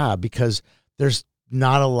hard job because there's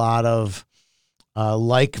not a lot of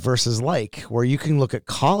like versus like, where you can look at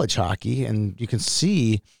college hockey and you can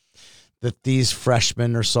see that these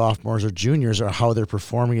freshmen or sophomores or juniors are how they're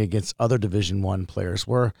performing against other Division I players,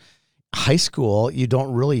 where high school, you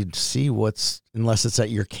don't really see unless it's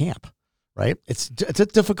at your camp, right? It's a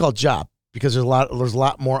difficult job because there's a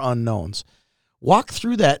lot more unknowns. Walk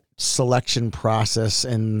through that selection process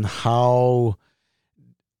and how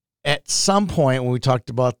at some point, when we talked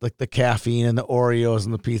about the caffeine and the Oreos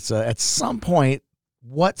and the pizza, at some point,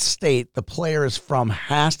 what state the player is from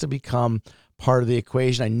has to become part of the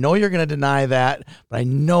equation. I know you're going to deny that, but I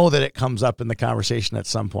know that it comes up in the conversation at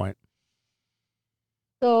some point.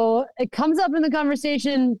 So it comes up in the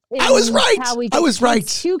conversation. I was right. I was right.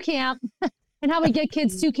 To camp and how we get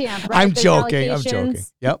kids to camp. Right? I'm joking.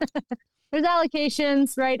 Yep. There's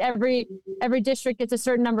allocations, right? Every district gets a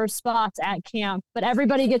certain number of spots at camp, but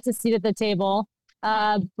everybody gets a seat at the table.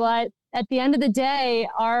 But at the end of the day,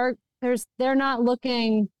 they're not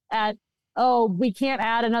looking at, we can't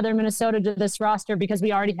add another Minnesota to this roster because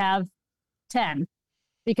we already have 10.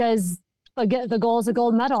 Because the goal is a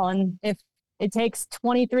gold medal, and if it takes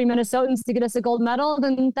 23 Minnesotans to get us a gold medal,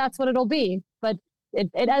 then that's what it'll be. But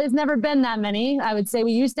it has never been that many. I would say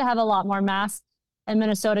we used to have a lot more mass. And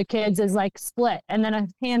Minnesota kids is like split, and then a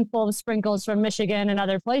handful of sprinkles from Michigan and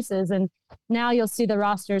other places. And now you'll see the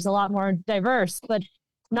roster is a lot more diverse, but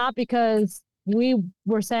not because we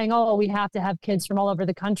were saying, we have to have kids from all over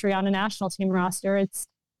the country on a national team roster.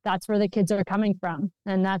 That's where the kids are coming from,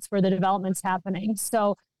 and that's where the development's happening.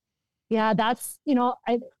 So yeah, that's,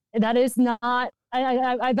 that is not,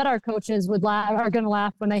 I bet our coaches are going to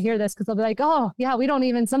laugh when they hear this, because they'll be like,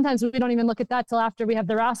 sometimes we don't even look at that till after we have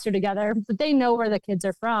the roster together. But they know where the kids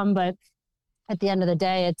are from. But at the end of the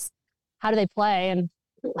day, it's how do they play, and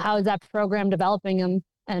how is that program developing them,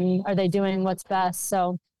 and are they doing what's best?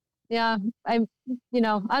 So yeah, I'm a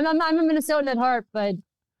Minnesotan at heart, but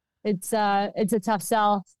it's a tough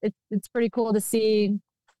sell. It's pretty cool to see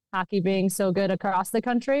hockey being so good across the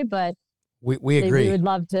country, but we agree. We would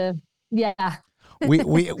love to, yeah. we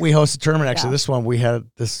hosted a tournament. Actually, This one we had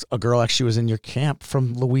a girl actually was in your camp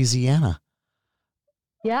from Louisiana.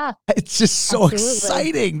 Yeah, it's just so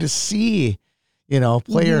exciting to see,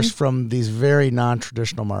 players from these very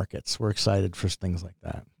non-traditional markets. We're excited for things like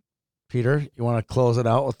that. Peter, you want to close it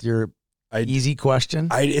out with your easy question?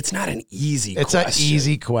 It's not an easy question. It's an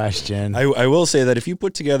easy question. I will say that if you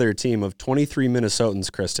put together a team of 23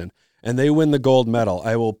 Minnesotans, Kristen, and they win the gold medal,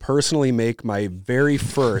 I will personally make my very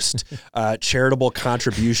first charitable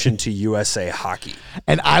contribution to USA Hockey.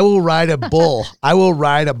 And I will ride a bull. I will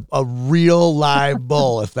ride a real live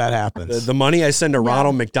bull if that happens. The money I send to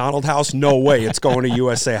Ronald McDonald House, no way. It's going to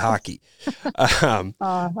USA Hockey.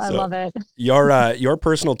 I love it. Your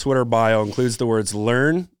personal Twitter bio includes the words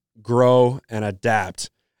learn, grow, and adapt.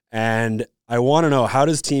 And I want to know, how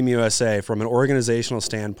does Team USA, from an organizational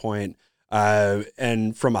standpoint,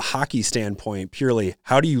 and from a hockey standpoint, purely,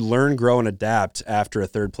 how do you learn, grow, and adapt after a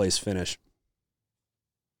third place finish?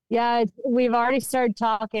 Yeah, we've already started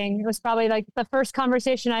talking. It was probably like the first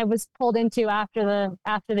conversation I was pulled into after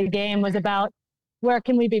the game was about where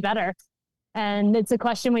can we be better? And it's a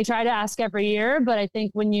question we try to ask every year, but I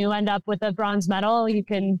think when you end up with a bronze medal,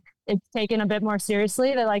 it's taken a bit more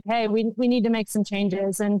seriously. They're like, hey, we need to make some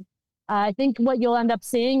changes. And I think what you'll end up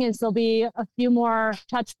seeing is there'll be a few more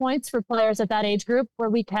touch points for players at that age group where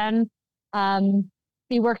we can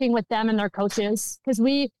be working with them and their coaches, because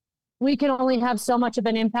we can only have so much of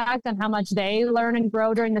an impact on how much they learn and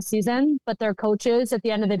grow during the season, but their coaches at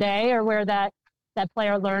the end of the day are where that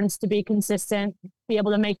player learns to be consistent, be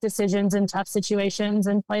able to make decisions in tough situations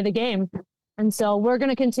and play the game. And so we're going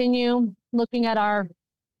to continue looking at our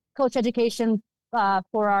coach education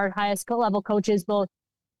for our highest level coaches, both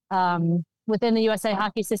within the USA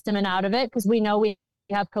Hockey system and out of it, because we know we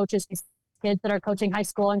have coaches, kids that are coaching high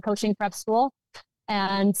school and coaching prep school,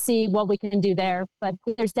 and see what we can do there. But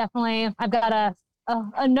there's definitely, I've got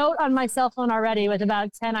a note on my cell phone already with about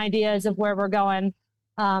 10 ideas of where we're going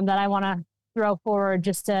that I want to throw forward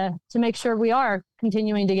just to make sure we are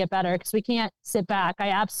continuing to get better, because we can't sit back. I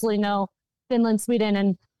absolutely know Finland, Sweden,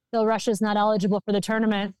 and though Russia's not eligible for the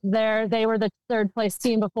tournament, they were the third place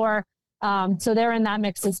team before. So they're in that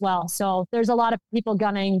mix as well. So there's a lot of people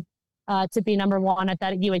gunning to be number one at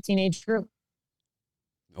that U18 age group.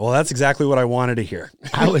 Well, that's exactly what I wanted to hear.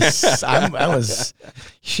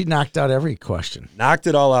 She knocked out every question. Knocked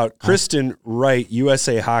it all out. Kristen Wright,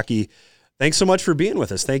 USA Hockey. Thanks so much for being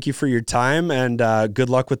with us. Thank you for your time, and good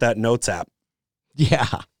luck with that Notes app. Yeah.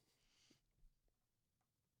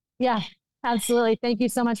 Yeah, absolutely. Thank you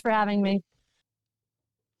so much for having me.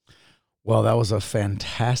 Well, that was a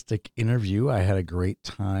fantastic interview. I had a great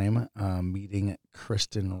time meeting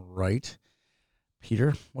Kristen Wright.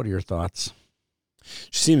 Peter, what are your thoughts?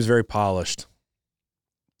 She seems very polished.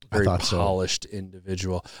 Very polished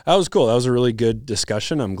individual. That was cool. That was a really good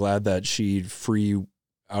discussion. I'm glad that she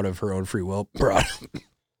out of her own free will brought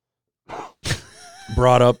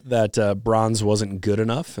up that bronze wasn't good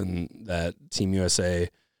enough, and that Team USA,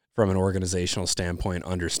 from an organizational standpoint,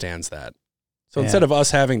 understands that. So instead of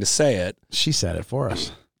us having to say it, she said it for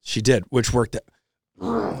us. She did, which worked out.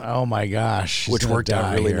 Oh my gosh. Which worked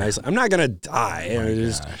out really nicely. I'm not going to die.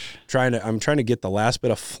 I'm trying to get the last bit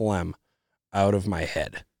of phlegm out of my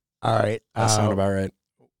head. All right. That sound about right?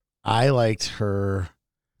 I liked her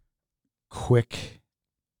quick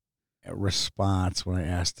response when I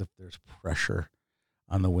asked if there's pressure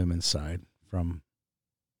on the women's side from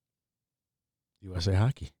USA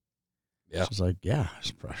Hockey. Yeah. She's like, yeah,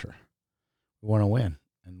 there's pressure. We want to win,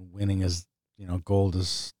 and winning is, gold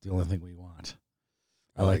is the only thing we want.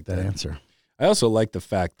 I like that answer. I also like the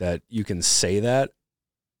fact that you can say that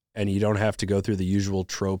and you don't have to go through the usual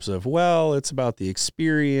tropes of, well, it's about the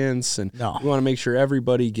experience and we want to make sure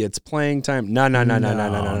everybody gets playing time. No.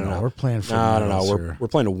 We're playing for No. We're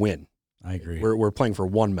playing to win. I agree. We're playing for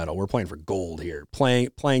one medal. We're playing for gold here.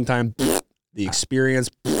 Playing time, the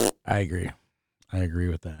experience. I agree. I agree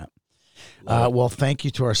with that. Well, thank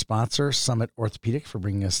you to our sponsor, Summit Orthopedic, for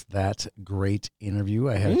bringing us that great interview.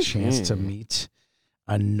 I had a chance to meet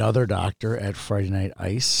another doctor at Friday Night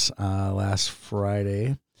Ice last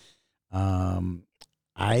Friday.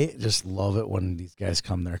 I just love it when these guys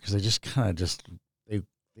come there, because they just kind of they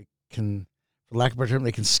can, for lack of a better term,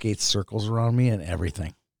 they can skate circles around me and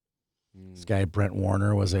everything. This guy, Brent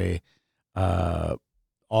Warner, was a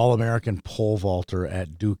All-American pole vaulter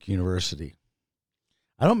at Duke University.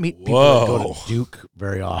 I don't meet people that go to Duke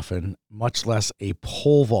very often, much less a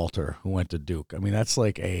pole vaulter who went to Duke. I mean, that's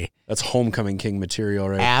that's homecoming king material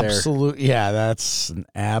right there. Yeah, that's an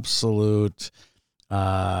absolute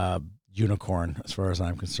unicorn as far as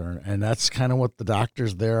I'm concerned. And that's kind of what the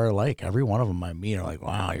doctors there are like. Every one of them I meet are like,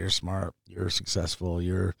 wow, you're smart, you're successful,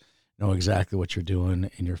 you know exactly what you're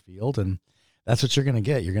doing in your field. And that's what you're going to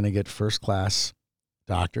get. You're going to get first-class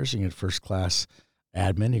doctors. You get first-class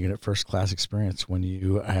admin. You get first class experience when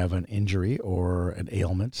you have an injury or an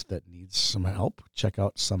ailment that needs some help. Check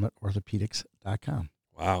out summitorthopedics.com.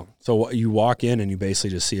 Wow. So you walk in and you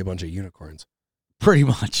basically just see a bunch of unicorns. Pretty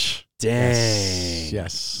much. Dang.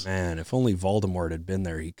 Yes. Man, if only Voldemort had been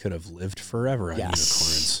there, he could have lived forever on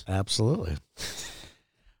unicorns. Absolutely.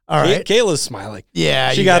 All right. Kayla's smiling.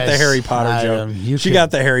 Yeah. She got the Harry Potter joke. She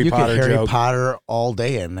got the Harry Potter joke. Harry Potter all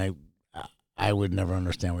day, and I would never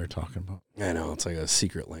understand what you're talking about. I know. It's like a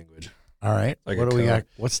secret language. All right. Like what do we got?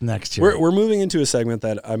 What's next here? We're moving into a segment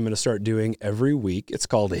that I'm going to start doing every week. It's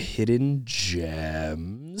called Hidden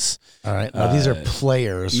Gems. All right. Now, these are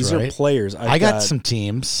players, These right? are players. I got some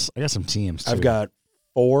teams. Too. I've got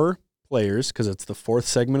 4 players because it's the 4th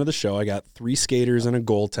segment of the show. I got 3 skaters and a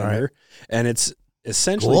goaltender. Right. And it's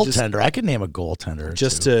essentially goaltender. I could name a goaltender.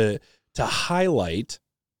 Just to highlight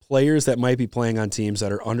players that might be playing on teams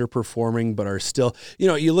that are underperforming but are still,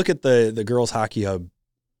 you look at the Girls Hockey Hub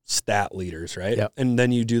stat leaders, right? Yep. And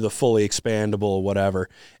then you do the fully expandable whatever,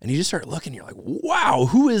 and you just start looking, you're like, wow,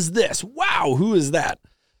 who is this? Wow, who is that?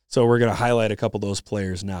 So we're going to highlight a couple of those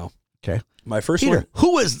players now. Okay. My first Peter, one.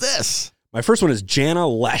 Who is this? My first one is Jana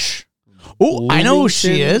Lesh. Oh, I know who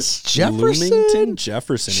she is. Bloomington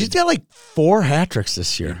Jefferson. She's got like 4 hat tricks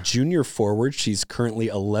this year. Junior forward. She's currently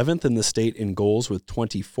 11th in the state in goals with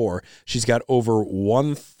 24. She's got over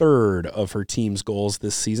 1/3 of her team's goals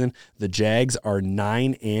this season. The Jags are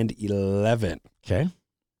 9-11. Okay.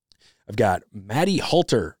 I've got Maddie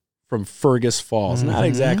Halter from Fergus Falls. Not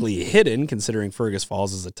exactly hidden, considering Fergus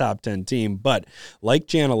Falls is a top 10 team, but like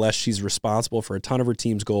Jana Lesh, she's responsible for a ton of her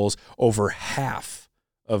team's goals, over half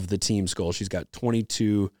of the team's goals. She's got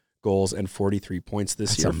 22 goals and 43 points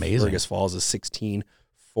this year. Amazing. Fergus Falls is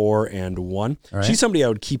 16-4-1. Right. She's somebody I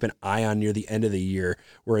would keep an eye on near the end of the year,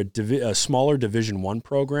 where a smaller Division I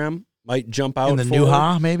program might jump out in the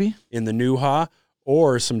Nuha, maybe in the Nuha,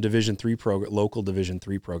 or some Division III local Division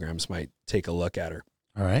III programs might take a look at her.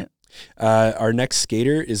 All right. Our next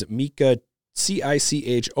skater is Mika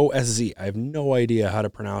Cichosz. I have no idea how to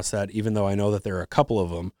pronounce that, even though I know that there are a couple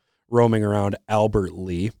of them roaming around Albert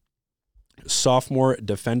Lee. Sophomore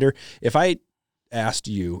defender. If I asked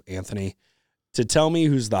you, Anthony, to tell me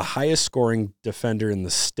who's the highest scoring defender in the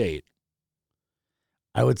state,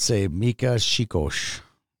 I would say Mika Shikosh.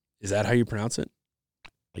 Is that how you pronounce it?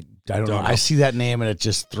 I don't know. I see that name and it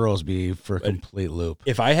just throws me for a complete loop.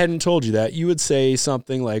 If I hadn't told you that, you would say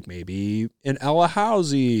something like maybe an Ella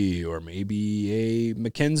Housey, or maybe a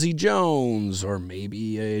Mackenzie Jones, or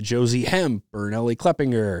maybe a Josie Hemp or an Ellie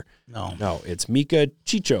Kleppinger. No, it's Mika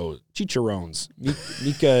Chicharrones.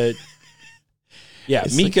 Mika, yeah,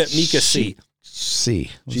 Mika C.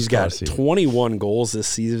 She's got 21 goals this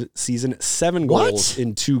season, 7 goals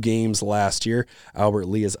in 2 games last year. Albert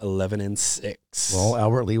Lee is 11-6. Well,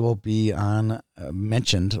 Albert Lee will be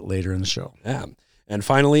mentioned later in the show. Yeah. And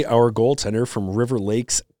finally, our goaltender from River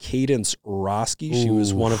Lakes, Cadence Roski. She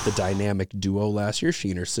was one of the dynamic duo last year. She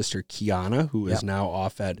and her sister Kiana, who is now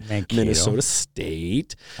off at Minnesota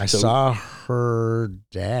State. I saw her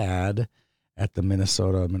dad at the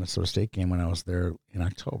Minnesota State game when I was there in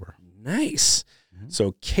October. Nice.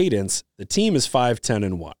 So Cadence, the team is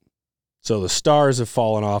 5-10-1. So the Stars have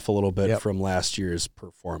fallen off a little bit from last year's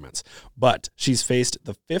performance. But she's faced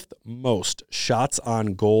the 5th most shots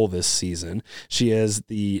on goal this season. She has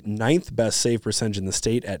the 9th best save percentage in the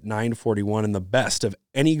state at .941, and the best of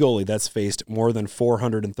any goalie that's faced more than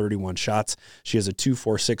 431 shots. She has a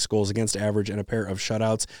 .246 goals against average and a pair of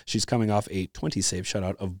shutouts. She's coming off a 20-save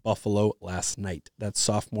shutout of Buffalo last night. That's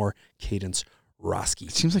sophomore Cadence Roski.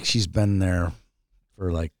 It seems like she's been there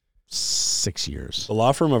for like 6 years. The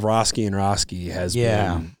law firm of Roski and Roski has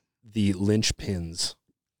been the linchpins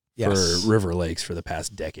for River Lakes for the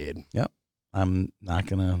past decade. Yep. I'm not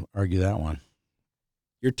going to argue that one.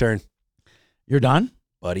 Your turn. You're done?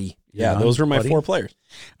 Buddy. Yeah, those were my 4 players.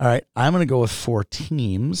 All right. I'm going to go with 4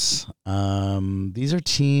 teams. These are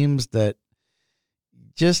teams that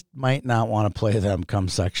just might not want to play them come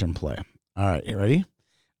section play. All right. You ready?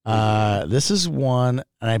 This is one,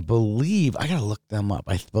 and I believe I gotta look them up.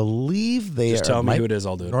 I believe they just tell me who it is.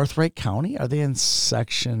 I'll do it. North Wright County. Are they in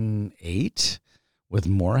Section 8 with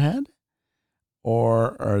Moorhead,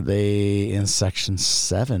 or are they in Section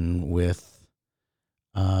 7 with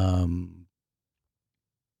Andover?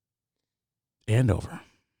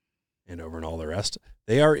 Andover and all the rest.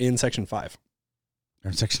 They are in Section 5.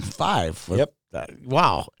 They're in Section 5. Yep.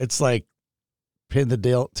 Wow, it's like pin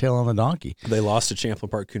the tail on the donkey. They lost to Champlain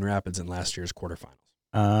Park Coon Rapids in last year's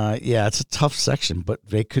quarterfinals. Yeah, it's a tough section, but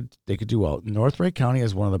they could do well. North Wright County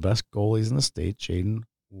is one of the best goalies in the state, Jaden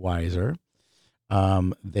Weiser.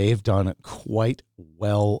 They've done quite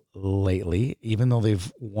well lately. Even though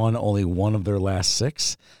they've won only one of their last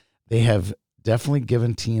 6, they have definitely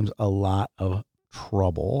given teams a lot of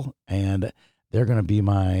trouble, and they're going to be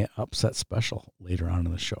my upset special later on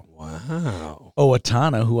in the show. Wow.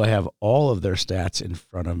 Owatonna, who I have all of their stats in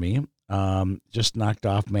front of me, just knocked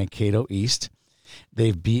off Mankato East.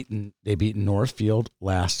 They beaten Northfield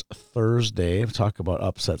last Thursday. Talk about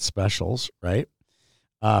upset specials, right?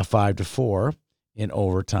 5-4 in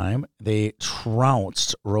overtime. They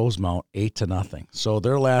trounced Rosemount 8-0. So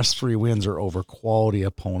their last 3 wins are over quality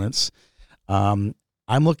opponents.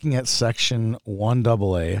 I'm looking at Section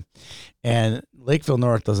 1AA, and Lakeville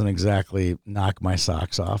North doesn't exactly knock my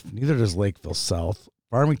socks off. Neither does Lakeville South.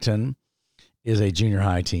 Farmington is a junior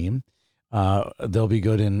high team. They'll be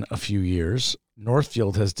good in a few years.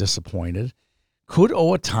 Northfield has disappointed. Could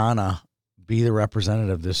Owatonna be the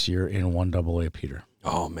representative this year in 1AA, Peter?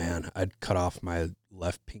 Oh, man. I'd cut off my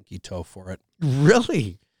left pinky toe for it.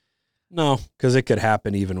 Really? No, because it could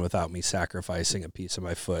happen even without me sacrificing a piece of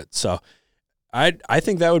my foot. So I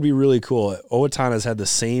think that would be really cool. Owatonna's had the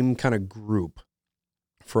same kind of group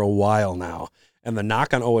for a while now. And the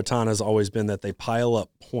knock on Owatonna has always been that they pile up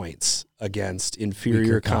points against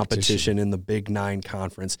inferior competition in the Big 9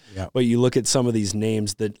 conference. Yep. But you look at some of these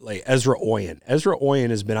names that, like Ezra Oyen. Ezra Oyen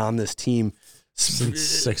has been on this team Since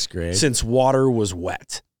 6th grade. since water was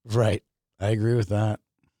wet. Right. I agree with that.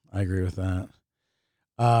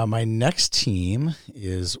 My next team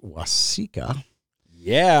is Waseca.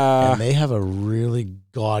 Yeah. And they have a really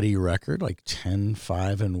gaudy record, like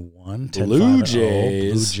 10-5-1. Blue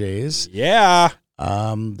Jays. Blue Jays. Yeah.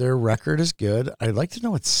 Their record is good. I'd like to know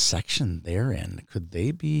what section they're in. Could they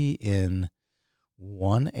be in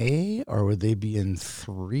 1A or would they be in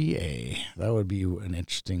 3A? That would be an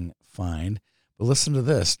interesting find. But listen to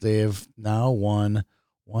this. They have now won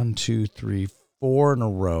 1, 2, 3, 4 in a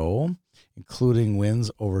row, including wins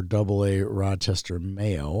over AA Rochester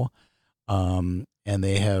Mayo. And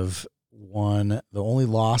they have won. The only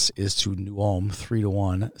loss is to New Ulm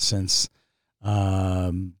 3-1 since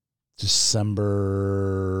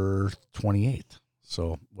December 28th.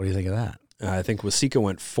 So what do you think of that? I think Waseca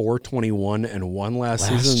went 4-21-1 last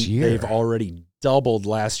season. year. They've already doubled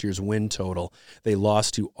last year's win total. They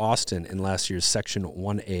lost to Austin in last year's Section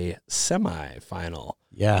 1A semifinal.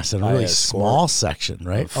 Yes, and a By really a score small section,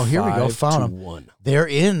 right? of Oh, here we go. Found them. 5-1. They're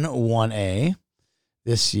in 1A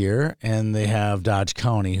this year, and they have Dodge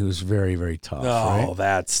County, who's very, very tough. Oh, right?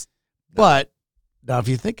 that's But now, if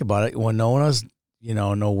you think about it, Winona's,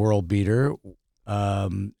 no world beater,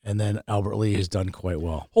 and then Albert Lee has done quite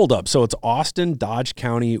well. hold up. So it's Austin, Dodge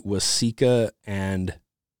County, Waseca, and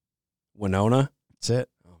Winona. That's it.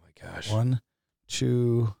 Oh my gosh. 1,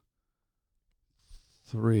 2,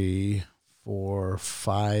 3, 4,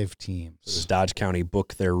 5 teams. Does Dodge County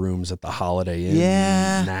book their rooms at the Holiday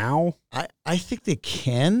Inn now? I think they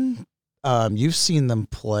can. You've seen them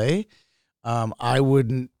play. I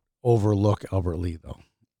wouldn't overlook Albert Lee, though.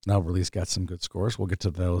 Albert Lee's got some good scores. We'll get to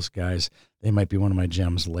those guys. They might be one of my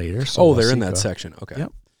gems later. So They're in Waseca. that section. Okay.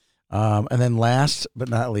 Yep. And then last but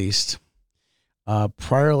not least,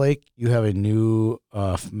 Prior Lake, you have a new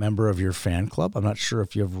member of your fan club. I'm not sure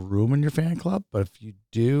if you have room in your fan club, but if you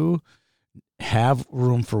do have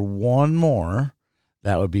room for one more,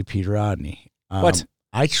 that would be Peter Odney. What?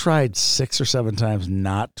 I tried 6 or 7 times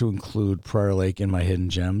not to include Prior Lake in my hidden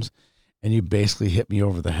gems, and you basically hit me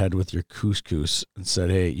over the head with your couscous and said,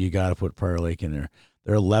 hey, you got to put Prior Lake in there.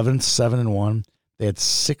 They're 11-7-1. They had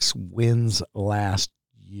 6 wins last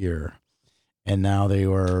year, and now they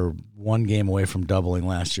were 1 game away from doubling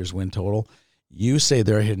last year's win total. You say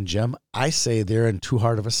they're a hidden gem. I say they're in too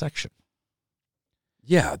hard of a section.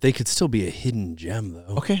 Yeah, they could still be a hidden gem,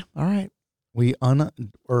 though. Okay, all right. We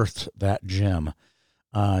unearthed that gem.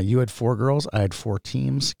 You had 4 girls. I had 4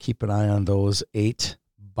 teams. Keep an eye on those 8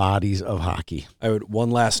 bodies of hockey. I would one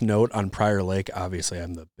last note on Prior Lake. Obviously,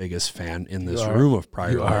 I'm the biggest fan in this You are. room of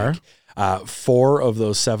Prior You Lake. 4 of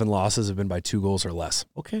those 7 losses have been by 2 goals or less.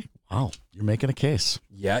 Okay. Wow. You're making a case.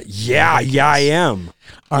 Yeah, I am.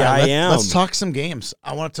 All Yeah, right, I am. Let's talk some games.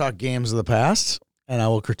 I want to talk games of the past, and I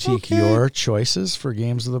will critique Okay. your choices for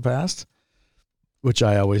games of the past, which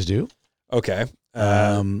I always do. Okay.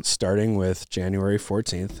 Starting with January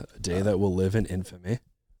 14th, a day that will live in infamy.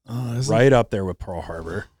 Right up there with Pearl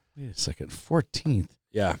Harbor. Wait a second. 14th.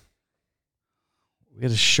 Yeah. We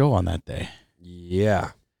had a show on that day,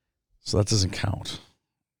 Yeah. so that doesn't count.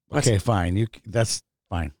 That's- Okay, fine. That's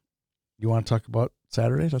fine. You want to talk about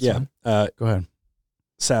Saturday? That's Yeah. fine. Go ahead.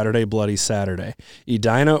 Saturday, Bloody Saturday.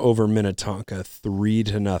 Edina over Minnetonka,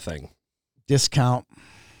 3-0. Discount.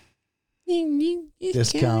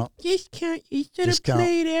 Discount. You should have Discount.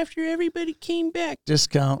 played after everybody came back.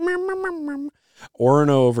 Discount. Orono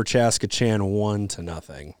over Chaskachan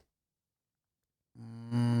 1-0.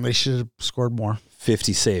 They should have scored more.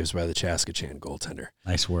 50 saves by the Chaskachan goaltender.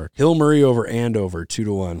 Nice work. Hill Murray over Andover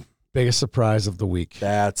 2-1. Biggest surprise of the week.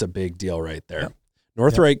 That's a big deal right there. Yep.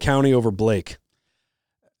 North Wright County over Blake.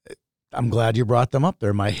 I'm glad you brought them up.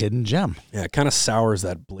 They're my hidden gem. Yeah, it kind of sours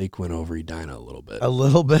that Blake win over Edina a little bit. A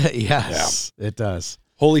little bit, yes. It does.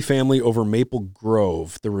 Holy Family over Maple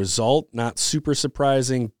Grove. The result, not super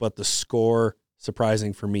surprising, but the score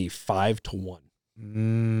surprising for me, 5-1.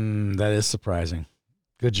 That is surprising.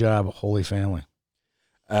 Good job, Holy Family.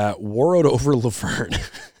 Warroad over Laverne.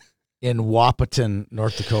 In Wahpeton,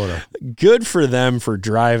 North Dakota. Good for them for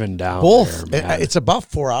driving down Both. there, man. It's about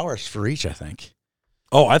 4 hours for each, I think.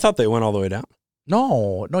 Oh, I thought they went all the way down.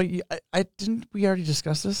 No, I didn't. We already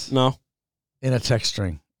discuss this No. in a text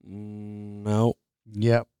string. No.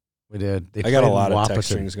 Yep, we did. They I got a played lot in of Wahpeton. text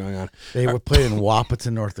strings going on. They were played in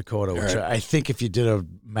Wahpeton, North Dakota, which All right. I think if you did a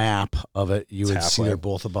map of it, you It's would see halfway. they're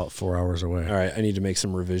both about 4 hours away. All right, I need to make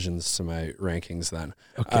some revisions to my rankings then.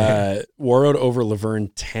 Okay. Warroad over Laverne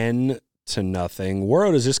 10-0.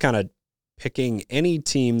 Warroad is just kind of picking any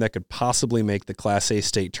team that could possibly make the Class A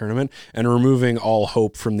state tournament and removing all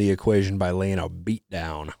hope from the equation by laying a beat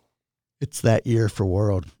down. It's that year for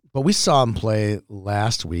World. But we saw them play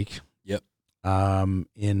last week. Yep.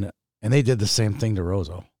 And they did the same thing to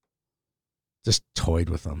Roseau. Just toyed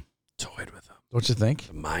with them. Toyed with them. Don't you think?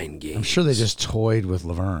 The mind game. I'm sure they just toyed with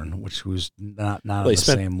Laverne, which was not on the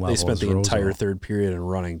same level. They spent as the Roseau. entire third period in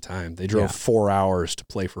running time. They drove 4 hours to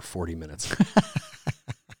play for 40 minutes.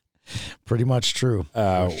 Pretty much true.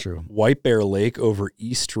 That's true. White Bear Lake over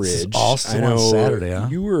East Ridge. This is also I know on Saturday, huh?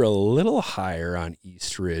 You were a little higher on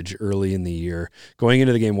East Ridge early in the year. Going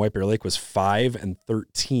into the game, White Bear Lake was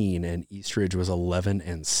 5-13, and East Ridge was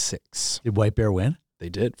 11-6. Did White Bear win? They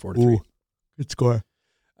did 4-3. Good score.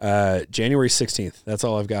 January 16th. That's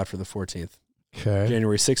all I've got for the 14th. Okay.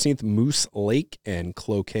 January 16th, Moose Lake and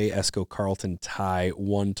Cloquet Esco Carlton tie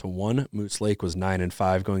 1-1. Moose Lake was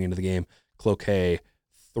 9-5 going into the game. Cloquet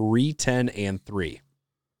 3-10-3.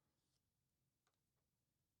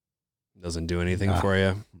 Doesn't do anything for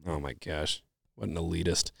you. Oh my gosh, what an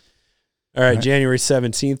elitist! All right, January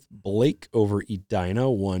 17th, Blake over Edina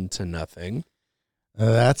 1-0.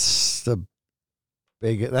 That's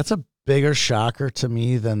a bigger shocker to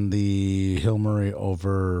me than the Hill Murray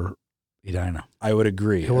over Edina. I would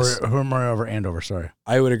agree. Hill Murray over Andover. Sorry.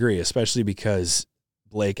 I would agree, especially because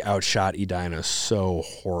Blake outshot Edina so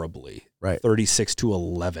horribly. Right.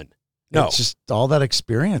 36-11. No, It's just all that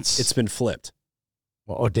experience. it's been flipped.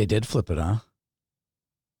 Well, they did flip it, huh?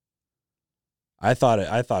 I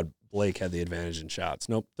thought Blake had the advantage in shots.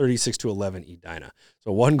 Nope, 36-11 Edina.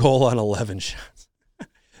 So 1 goal on 11 shots.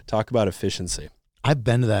 Talk about efficiency. I've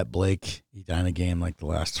been to that Blake Edina game like the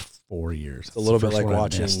last 4 years. It's a little bit like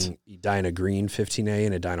watching Edina Green 15A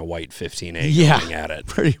and Edina White 15A going at it.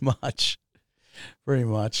 Pretty much.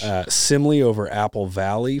 Simley over Apple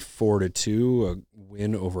Valley 4-2, a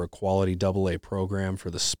win over a quality AA program for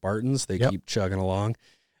the Spartans. They keep chugging along.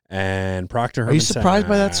 And Proctor Hermantown. Are you surprised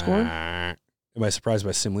by that score? Am I surprised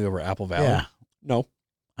by Simley over Apple Valley? Yeah. No.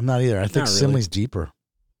 I'm not either. I think Not really. Simley's deeper.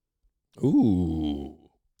 Ooh.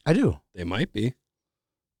 I do. They might be.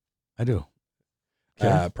 Okay.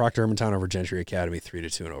 Proctor Hermantown over Gentry Academy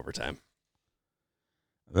 3-2 in overtime.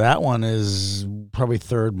 That one is probably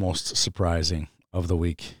third most surprising of the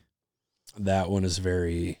week. That one is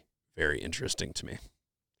very, very interesting to me.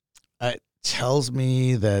 It tells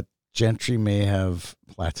me that Gentry may have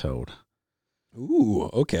plateaued. Ooh,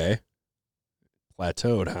 okay.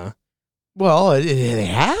 Plateaued, huh? Well, they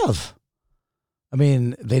have. I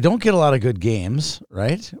mean, they don't get a lot of good games,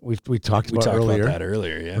 right? We talked about earlier. About that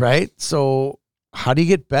earlier, yeah. Right? So how do you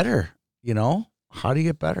get better? How do you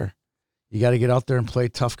get better? You got to get out there and play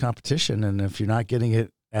tough competition. And if you're not getting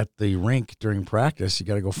it at the rink during practice, you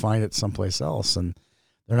got to go find it someplace else. And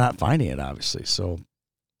they're not finding it, obviously. So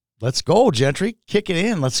let's go, Gentry. Kick it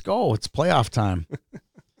in. Let's go. It's playoff time.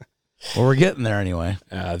 Well, we're getting there anyway.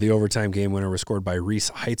 The overtime game winner was scored by Reese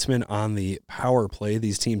Heitzman on the power play.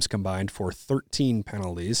 These teams combined for 13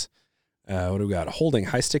 penalties. What do we got? Holding,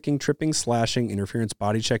 high sticking, tripping, slashing, interference,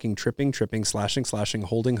 body checking, tripping, slashing,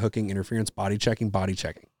 holding, hooking, interference, body checking.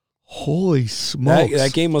 Holy smokes.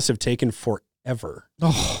 That game must have taken forever.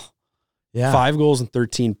 Oh, yeah. 5 goals and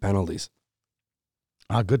 13 penalties.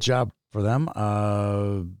 Good job for them.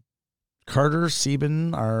 Carter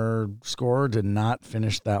Sieben, our scorer, did not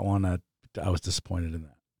finish that one. I was disappointed in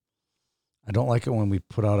that. I don't like it when we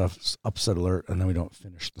put out a upset alert and then we don't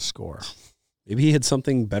finish the score. Maybe he had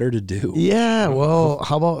something better to do. Yeah, well,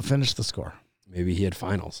 how about finish the score? Maybe he had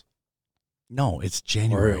finals. No, it's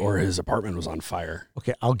January. Or his apartment was on fire.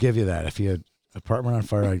 Okay, I'll give you that. If you had apartment on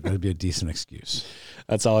fire, that'd be a decent excuse.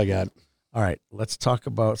 That's all I got. All right, let's talk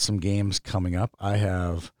about some games coming up. I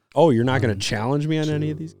have... Oh, you're not going to challenge me on any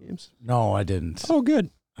of these games? No, I didn't. Oh,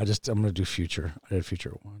 good. I'm going to do future. I did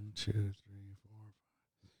future. 1, 2, 3, 4,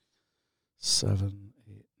 7,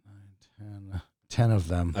 8, 9, 10. 10 of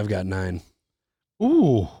them. I've got 9.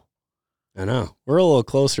 Ooh. I know. We're a little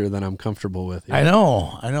closer than I'm comfortable with here. I know.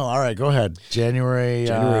 All right, go ahead. January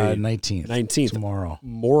 19th. 19th. Tomorrow.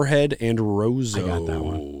 Moorhead and Roseau. I got that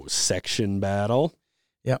one. Section battle.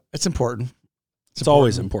 Yeah, it's important. It's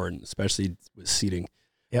always important, especially with seating.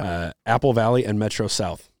 Yeah. Apple Valley and Metro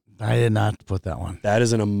South. I did not put that one. That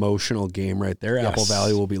is an emotional game right there. Yes. Apple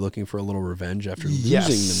Valley will be looking for a little revenge after losing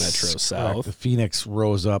the Metro South. Correct. The Phoenix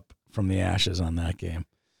rose up from the ashes on that game.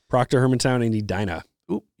 Proctor Hermantown and Edina.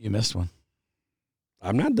 Oop, you missed one.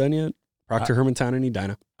 I'm not done yet. Proctor Hermantown and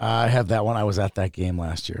Edina. I have that one. I was at that game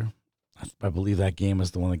last year. I believe that game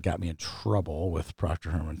was the one that got me in trouble with Proctor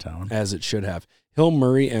Hermantown. As it should have. Hill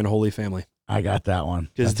Murray and Holy Family. I got that one.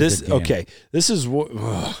 Because this is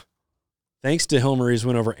what... Thanks to Hill Murray's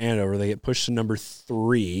win over Andover, they get pushed to number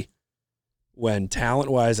 3 when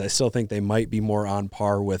talent-wise, I still think they might be more on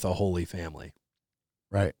par with a Holy Family.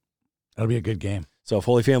 Right. That'll be a good game. So if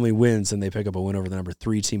Holy Family wins and they pick up a win over the number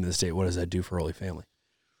 3 team in the state, what does that do for Holy Family?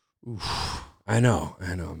 Oof. I know,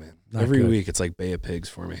 man. Not Every good. week it's like Bay of Pigs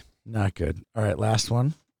for me. Not good. All right, last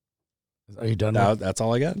one. Are you done? That's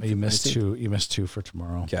all I got. You missed 2. You missed 2 for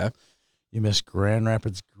tomorrow. Okay. You missed Grand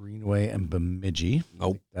Rapids Greenway and Bemidji.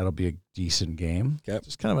 Nope. That'll be a decent game. Okay.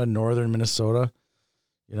 Just kind of a northern Minnesota,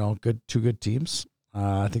 two good teams.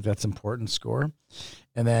 I think that's important score.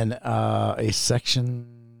 And then a section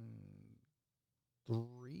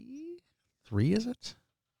 3, is it?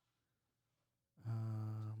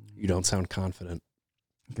 You don't sound confident.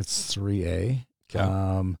 I think it's 3A.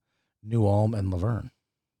 Okay. New Ulm and Laverne.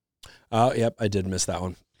 Yep, I did miss that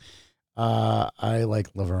one. I like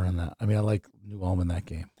Laverne in that. I like New Ulm in that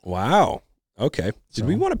game. Wow. Okay. Did So-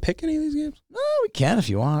 we want to pick any of these games? No, we can if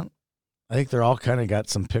you want. I think they're all kind of got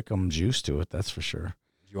some pick'em juice to it. That's for sure.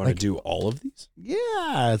 Do you want to do all of these?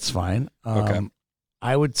 Yeah, it's fine. Okay.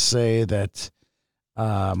 I would say that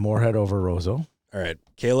Moorhead over Roseau. All right.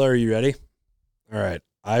 Kayla, are you ready? All right.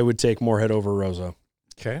 I would take Moorhead over Roseau.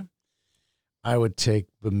 Okay. I would take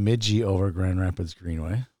Bemidji over Grand Rapids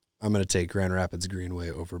Greenway. I'm going to take Grand Rapids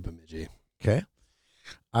Greenway over Bemidji. Okay.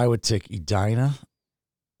 I would take Edina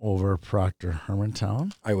over Proctor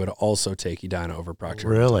Hermantown. I would also take Edina over Proctor.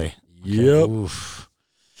 Really? Yep. Oof.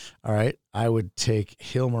 All right. I would take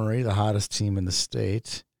Hill Murray, the hottest team in the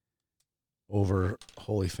state, over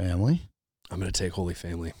Holy Family. I'm going to take Holy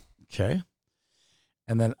Family. Okay.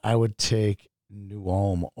 And then I would take New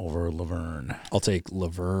Ulm over Laverne. I'll take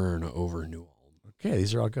Laverne over New Ulm. Okay,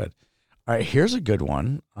 these are all good. All right, here's a good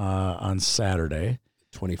one on Saturday.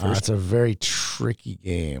 21st. It's a very tricky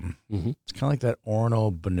game. Mhm. It's kind of like that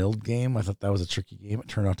Orono-Benilde game. I thought that was a tricky game. It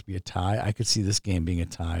turned out to be a tie. I could see this game being a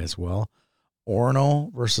tie as well.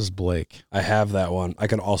 Orono versus Blake. I have that one. I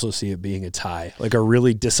can also see it being a tie, like a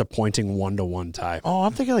really disappointing 1-1 tie. Oh,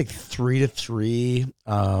 I'm thinking like 3-3.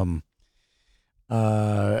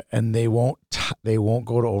 And they won't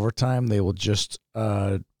go to overtime. They will just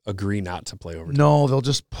Agree not to play overtime. no, they'll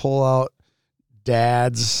just pull out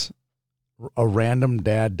a random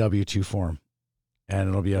dad W-2 form, and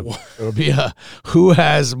it'll be a who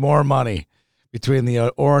has more money between the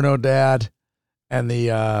Orono dad and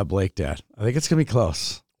the Blake dad. I think it's gonna be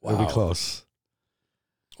close. It'll Wow. be close.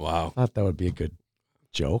 Wow. I thought that would be a good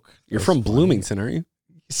joke. You're That from was funny. Bloomington, aren't you?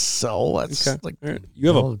 So that's Okay. like All right. You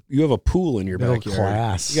have a pool in your middle backyard.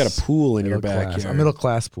 class. You got a pool in your Middle class. backyard. A middle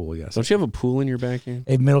class pool, yes. Don't you have a pool in your backyard?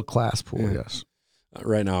 A middle class pool, Yeah. yes.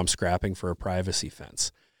 Right now, I'm scrapping for a privacy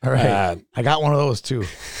fence. All right. I got one of those too.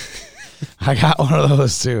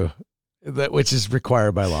 Which is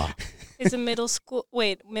required by law. Is a middle school?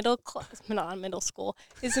 Wait, middle class? Not middle school.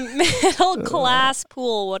 Is a middle class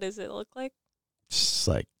pool? What does it look like? Just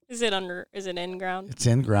like Is it in ground? it's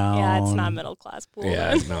in ground. Yeah, it's not middle class pool.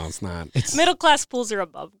 Yeah, then. no, it's not. It's Middle class pools are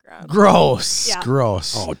above ground. gross. Yeah.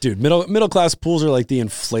 Gross. Oh, dude, middle class pools are like the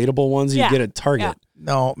inflatable ones you Yeah. get at Target.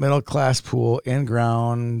 No, middle class pool in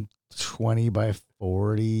ground, 20 by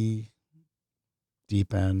 40,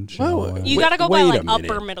 deep end. Whoa. You Wait- got to go by wait like a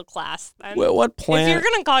minute. upper middle class. Then. What If you're planet?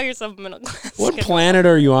 gonna call yourself middle class, What get planet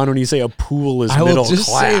are you on when you say a pool is I middle will just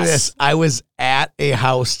class? say this: I was at a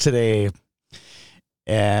house today,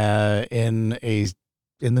 in a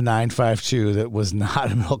in the 952 that was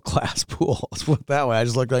not a middle class pool. Let's put it that way. I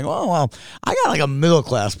just looked like, oh, well, I got like a middle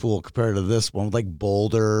class pool compared to this one with like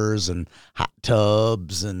boulders and hot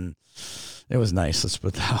tubs, and it was nice. Let's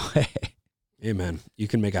put it that way. Hey, man, you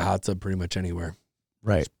can make a hot tub pretty much anywhere.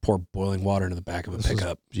 Right. Just pour boiling water into the back of a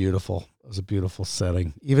pickup. Beautiful. It was a beautiful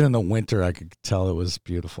setting. Even in the winter, I could tell it was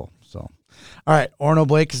beautiful. So, all right, Orno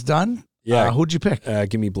Blake is done. Yeah. Who'd you pick?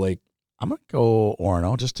 Give me Blake. I'm gonna go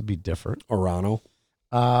Orno just to be different. Orano.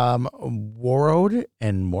 Warroad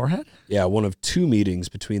and Moorhead. Yeah, one of 2 meetings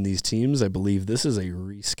between these teams. I believe this is a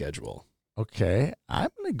reschedule. Okay, I'm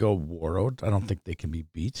gonna go Warroad. I don't think they can be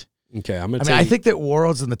beat. Okay, I think that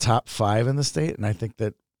Warroad's in the top 5 in the state, and I think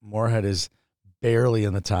that Moorhead is barely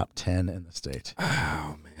in the top 10 in the state.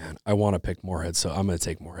 Oh man, I want to pick Moorhead, so I'm going to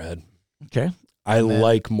take Moorhead. Okay, I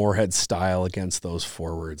like Moorhead's style against those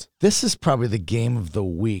forwards. this is probably the game of the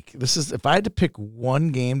week. This is, if I had to pick one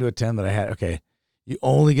game to attend that I had. Okay, you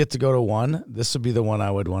only get to go to one. This would be the one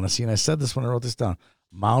I would want to see, and I said this when I wrote this down: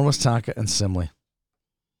 Mound Westonka and Simley.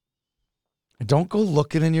 Don't go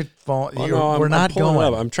looking in your phone. We're not pulling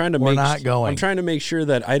going. Up. I'm trying to We're make. not going. I'm trying to make sure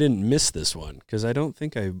that I didn't miss this one because I don't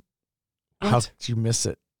think I. How What? did you miss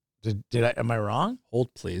it? Did I? Am I wrong?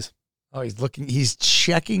 Hold, please. Oh, he's looking. He's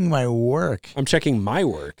checking my work. I'm checking my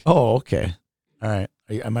work. Oh, okay. All right.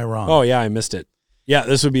 Am I wrong? Oh yeah, I missed it. Yeah,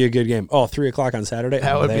 this would be a good game. Oh, 3:00 on Saturday.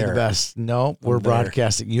 that I'm would be there. the best. No, we're I'm there.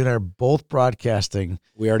 broadcasting. You and I are both broadcasting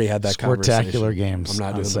We already had that spectacular conversation. games. I'm not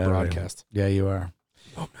on doing Saturday. the broadcast. Yeah, you are.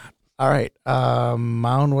 No, I'm not. All right.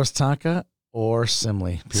 Mound Westonka or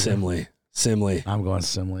Simley? Peter? Simley. I'm going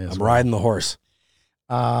Simley as I'm well. riding the horse.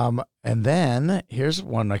 And then here's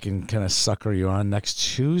one I can kind of sucker you on next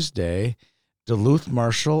Tuesday: Duluth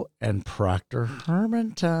Marshall and Proctor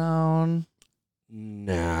Hermantown.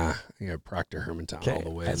 Nah, I got Proctor Hermantown all the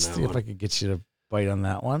way. Let's in see that if one. I could get you to bite on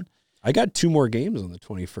that one. I got 2 more games on the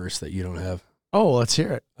 21st that you don't have. Oh, let's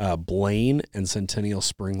hear it. Blaine and Centennial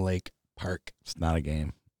Spring Lake Park. It's not a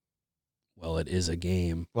game. Well, it is a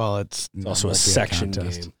game. Well, it's Also a won't be section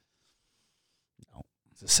contest. game. No.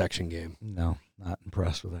 It's a section game. No, not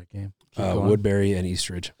impressed with that game. Keep going. Woodbury and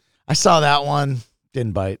Eastridge. I saw that one.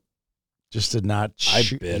 Didn't bite. Just did not. I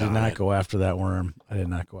Shoot, bid did on not it. go after that worm. I did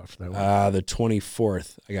not go after that worm. The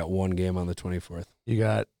 24th. I got 1 game on the 24th. You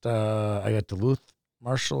got. I got Duluth,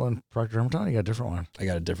 Marshall, and Proctor Hermantown. You got a different one. I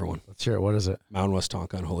got a different one. Let's hear it. What is it? Mound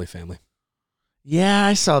Westonka and Holy Family. Yeah,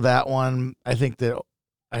 I saw that one. I think that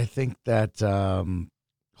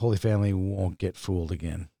Holy Family won't get fooled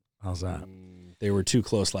again. How's that? They were too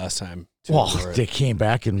close last time. to Well, ignore it. they came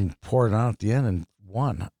back and poured it on at the end and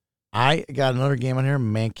won. I got another game on here: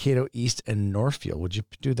 Mankato East and Northfield. Would you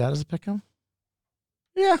do that as a pick 'em?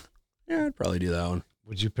 Yeah, I'd probably do that one.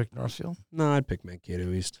 Would you pick Northfield? No, I'd pick Mankato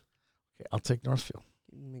East. Okay, I'll take Northfield.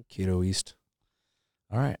 Mankato East.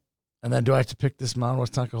 All right. And then do I have to pick this Mound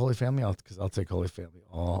Westonka Holy Family? Because I'll take Holy Family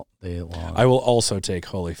all day long. I will also take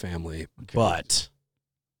Holy Family, Okay. but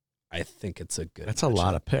I think it's a good. That's a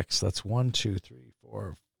lot of picks. That's 1, 2, 3,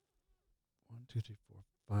 4,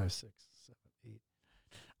 5, 6, 7, 8,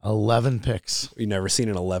 11 picks. You never seen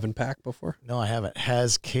an 11 pack before? No, I haven't.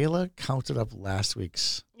 Has Kayla counted up last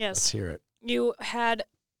week's? Let's Yes. hear it. You had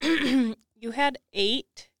 7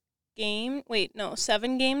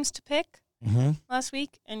 games to pick Mm-hmm. last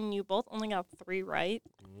week, and you both only got 3 right.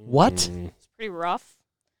 What? It's pretty rough.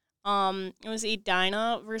 It was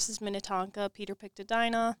Edina versus Minnetonka. Peter picked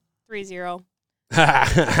Edina, 3-0.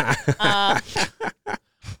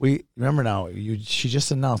 We remember now. She just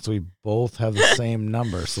announced we both have the same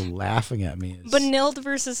number. So laughing at me is Benilde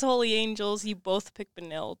versus Holy Angels. You both picked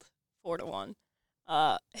Benilde, 4-1.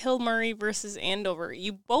 Hill Murray versus Andover.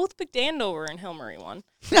 You both picked Andover, and Hill Murray won.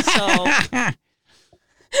 So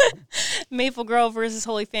Maple Grove versus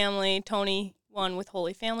Holy Family. Tony won with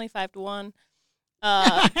Holy Family, 5-1.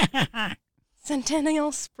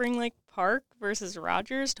 Centennial Spring Lake Park versus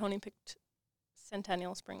Rogers. Tony picked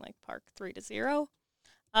Centennial Spring Lake Park, 3-0.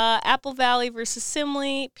 Apple Valley versus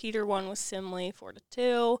Simley. Peter won with Simley,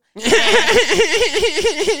 4-2.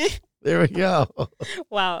 There we go.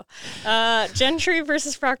 Wow. Gentry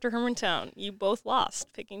versus Proctor Hermantown. You both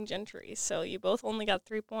lost picking Gentry, so you both only got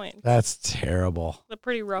 3 points. That's terrible. It's a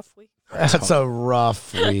pretty rough week. That's a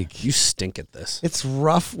rough week. You stink at this. It's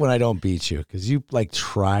rough when I don't beat you because you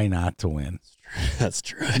try not to win. That's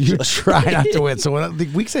true. You try not to win. So when the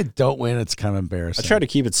weeks I don't win, it's kind of I embarrassing. try to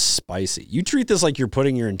keep it spicy. You treat this like you're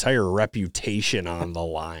putting your entire reputation on the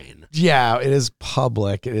line. Yeah, it is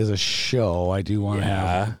public. It is a show. I do want to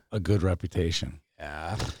Yeah. have a good reputation.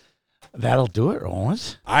 Yeah. That'll do it, won't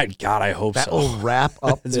it? I hope That so. will wrap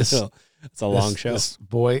up It's this. a long show. This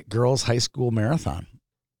girls high school marathon.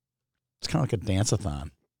 It's kind of like a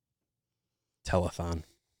dance-a-thon. Telethon.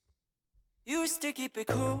 Used to keep it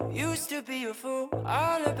cool, used to be a fool.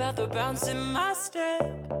 All about the bounce in my step.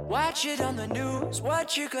 Watch it on the news,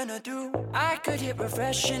 what you gonna do? I could hit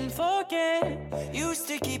refresh and forget. Used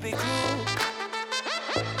to keep it cool.